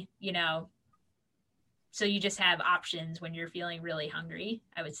 savory, you know, so you just have options when you're feeling really hungry.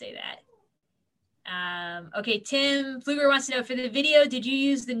 I would say that. Okay, Tim Pfluger wants to know, for the video, did you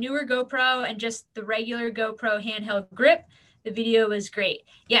use the newer GoPro and just the regular GoPro handheld grip? The video was great.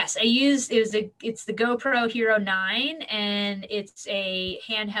 Yes, it's the GoPro Hero 9 and it's a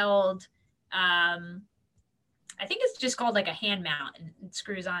handheld I think it's just called like a hand mount, and it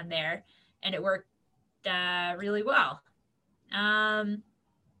screws on there, and it worked really well.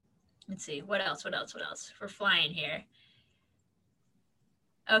 Let's see, what else for flying here.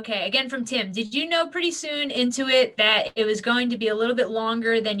 Okay, again from Tim. Did you know pretty soon into it that it was going to be a little bit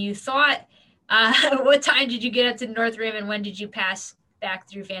longer than you thought? What time did you get up to North Rim, and when did you pass back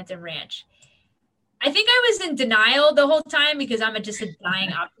through Phantom Ranch? I think I was in denial the whole time because I'm just a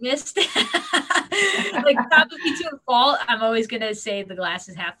dying optimist. Like, probably to a fault, I'm always going to say the glass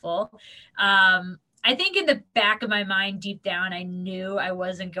is half full. I think in the back of my mind, deep down, I knew I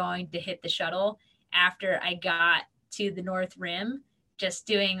wasn't going to hit the shuttle after I got to the North Rim, just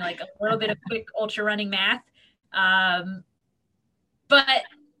doing like a little bit of quick ultra running math. But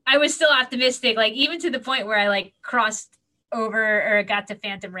I was still optimistic, like even to the point where I like crossed over or got to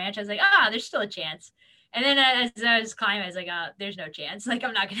Phantom Ranch. I was like, there's still a chance. And then as I was climbing, I was like, there's no chance. Like,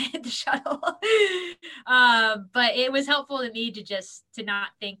 I'm not going to hit the shuttle. But it was helpful to me to not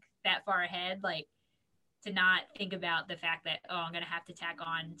think that far ahead, like to not think about the fact that, I'm going to have to tack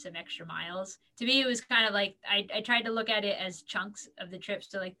on some extra miles. To me, it was kind of like, I tried to look at it as chunks of the trip.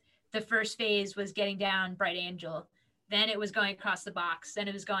 So like the first phase was getting down Bright Angel. Then it was going across the box. Then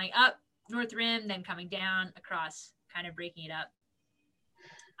it was going up North Rim, then coming down across, kind of breaking it up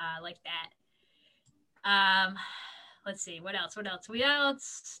like that. Let's see, what else? Let's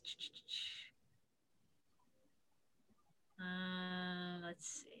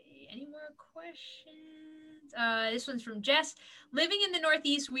see, any more questions? This one's from Jess. Living in the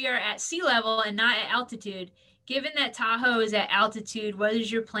Northeast, we are at sea level and not at altitude. Given that Tahoe is at altitude, what is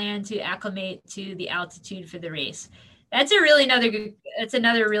your plan to acclimate to the altitude for the race? That's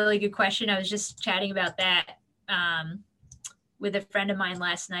another really good question. I was just chatting about that with a friend of mine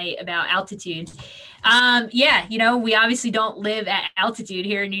last night about altitude. We obviously don't live at altitude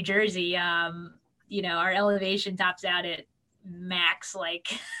here in New Jersey. Our elevation tops out at max like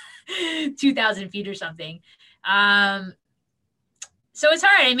 2,000 feet or something. So it's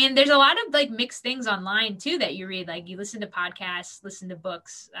hard. I mean, there's a lot of like mixed things online too that you read. Like you listen to podcasts, listen to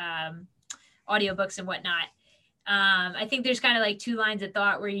books, audiobooks and whatnot. I think there's kind of like two lines of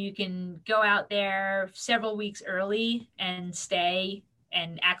thought where you can go out there several weeks early and stay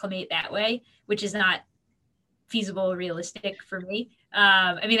and acclimate that way, which is not feasible or realistic for me.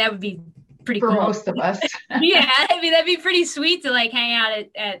 I mean, that would be pretty for cool. most of us. Yeah, I mean, that'd be pretty sweet to like hang out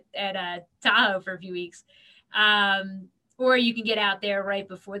at Tahoe for a few weeks. Or you can get out there right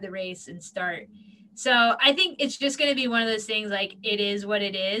before the race and start. So I think it's just going to be one of those things, like it is what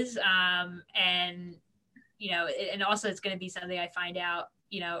it is. And also it's going to be something I find out,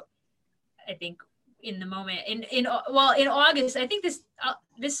 I think in the moment in August, I think this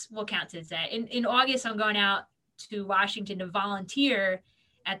will count to that. In August, I'm going out to Washington to volunteer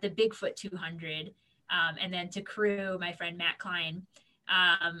at the Bigfoot 200, and then to crew my friend Matt Klein.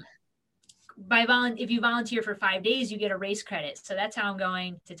 If you volunteer for 5 days, you get a race credit. So that's how I'm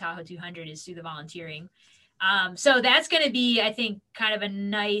going to Tahoe 200, is through the volunteering. So that's going to be, I think, kind of a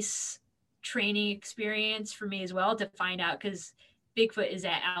nice training experience for me as well, to find out, because Bigfoot is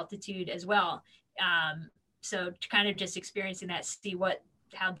at altitude as well. So kind of just experiencing that, see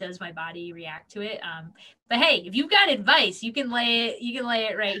how does my body react to it. But hey, if you've got advice, you can lay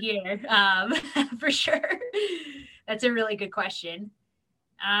it right here. For sure. That's a really good question.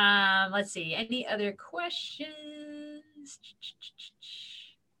 Let's see, any other questions?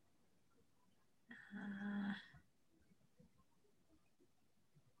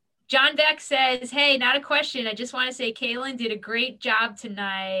 John Beck says, hey, not a question. I just want to say Kaylin did a great job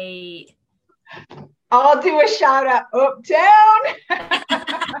tonight. I'll do a shout out. Uptown. That's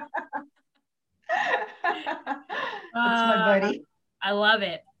my buddy. I love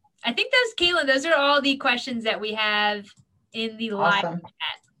it. I think Kaylin, those are all the questions that we have in the live chat.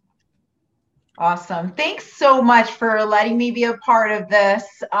 Awesome. Thanks so much for letting me be a part of this.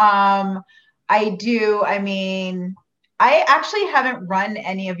 I actually haven't run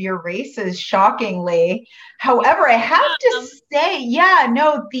any of your races, shockingly. However, I have to say,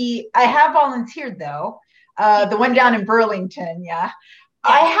 I have volunteered though. The one down in Burlington, yeah.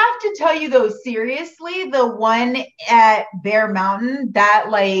 I have to tell you though, seriously, the one at Bear Mountain, that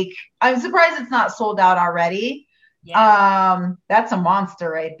I'm surprised it's not sold out already. Yeah. That's a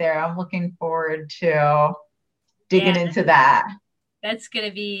monster right there. I'm looking forward to digging into that. That's gonna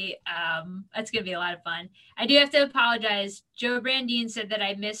be a lot of fun. I do have to apologize. Joe Brandine said that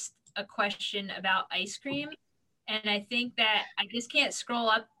I missed a question about ice cream, and I think that I just can't scroll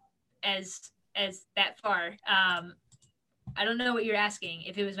up as that far. I don't know what you're asking.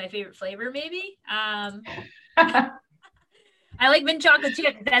 If it was my favorite flavor, maybe. I I like mint chocolate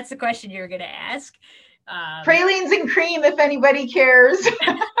chip. That's the question you were going to ask. Pralines and cream, if anybody cares.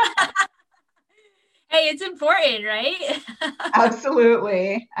 Hey, it's important, right?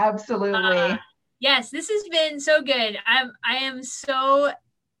 Absolutely. Yes, this has been so good. I'm so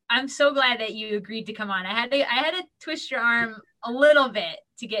glad that you agreed to come on. I had to twist your arm a little bit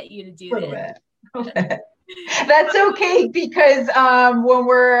to get you to do this. A little bit. That's okay, because when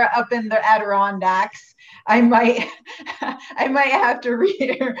we're up in the Adirondacks, I might have to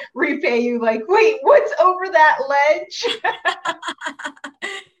repay you. Like, wait, what's over that ledge?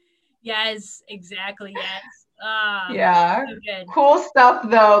 Yes, exactly. Yes. Yeah. So good. Cool stuff,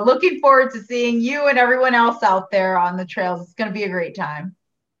 though. Looking forward to seeing you and everyone else out there on the trails. It's going to be a great time.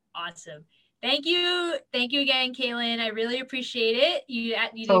 Awesome. Thank you again, Kaylin. I really appreciate it. You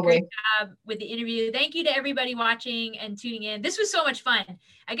did Totally. a great job with the interview. Thank you to everybody watching and tuning in. This was so much fun.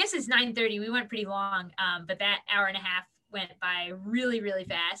 I guess it's 9:30. We went pretty long, but that hour and a half went by really, really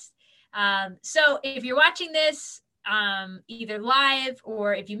fast. So if you're watching this either live,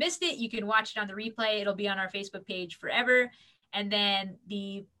 or if you missed it, you can watch it on the replay. It'll be on our Facebook page forever. And then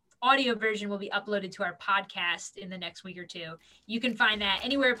the audio version will be uploaded to our podcast in the next week or two. You can find that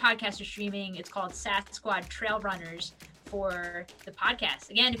anywhere podcasts are streaming. It's called Sasquatch Trail Runners for the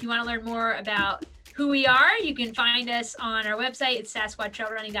podcast. Again, if you want to learn more about who we are, you can find us on our website. It's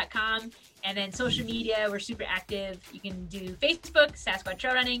sasquatchtrailrunning.com. And then social media, we're super active. You can do Facebook, Sasquatch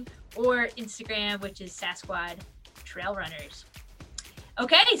Trail Running, or Instagram, which is Sasquatch Trail Runners.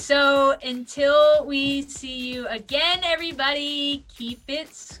 Okay, so until we see you again, everybody, keep it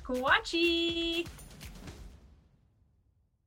squatchy.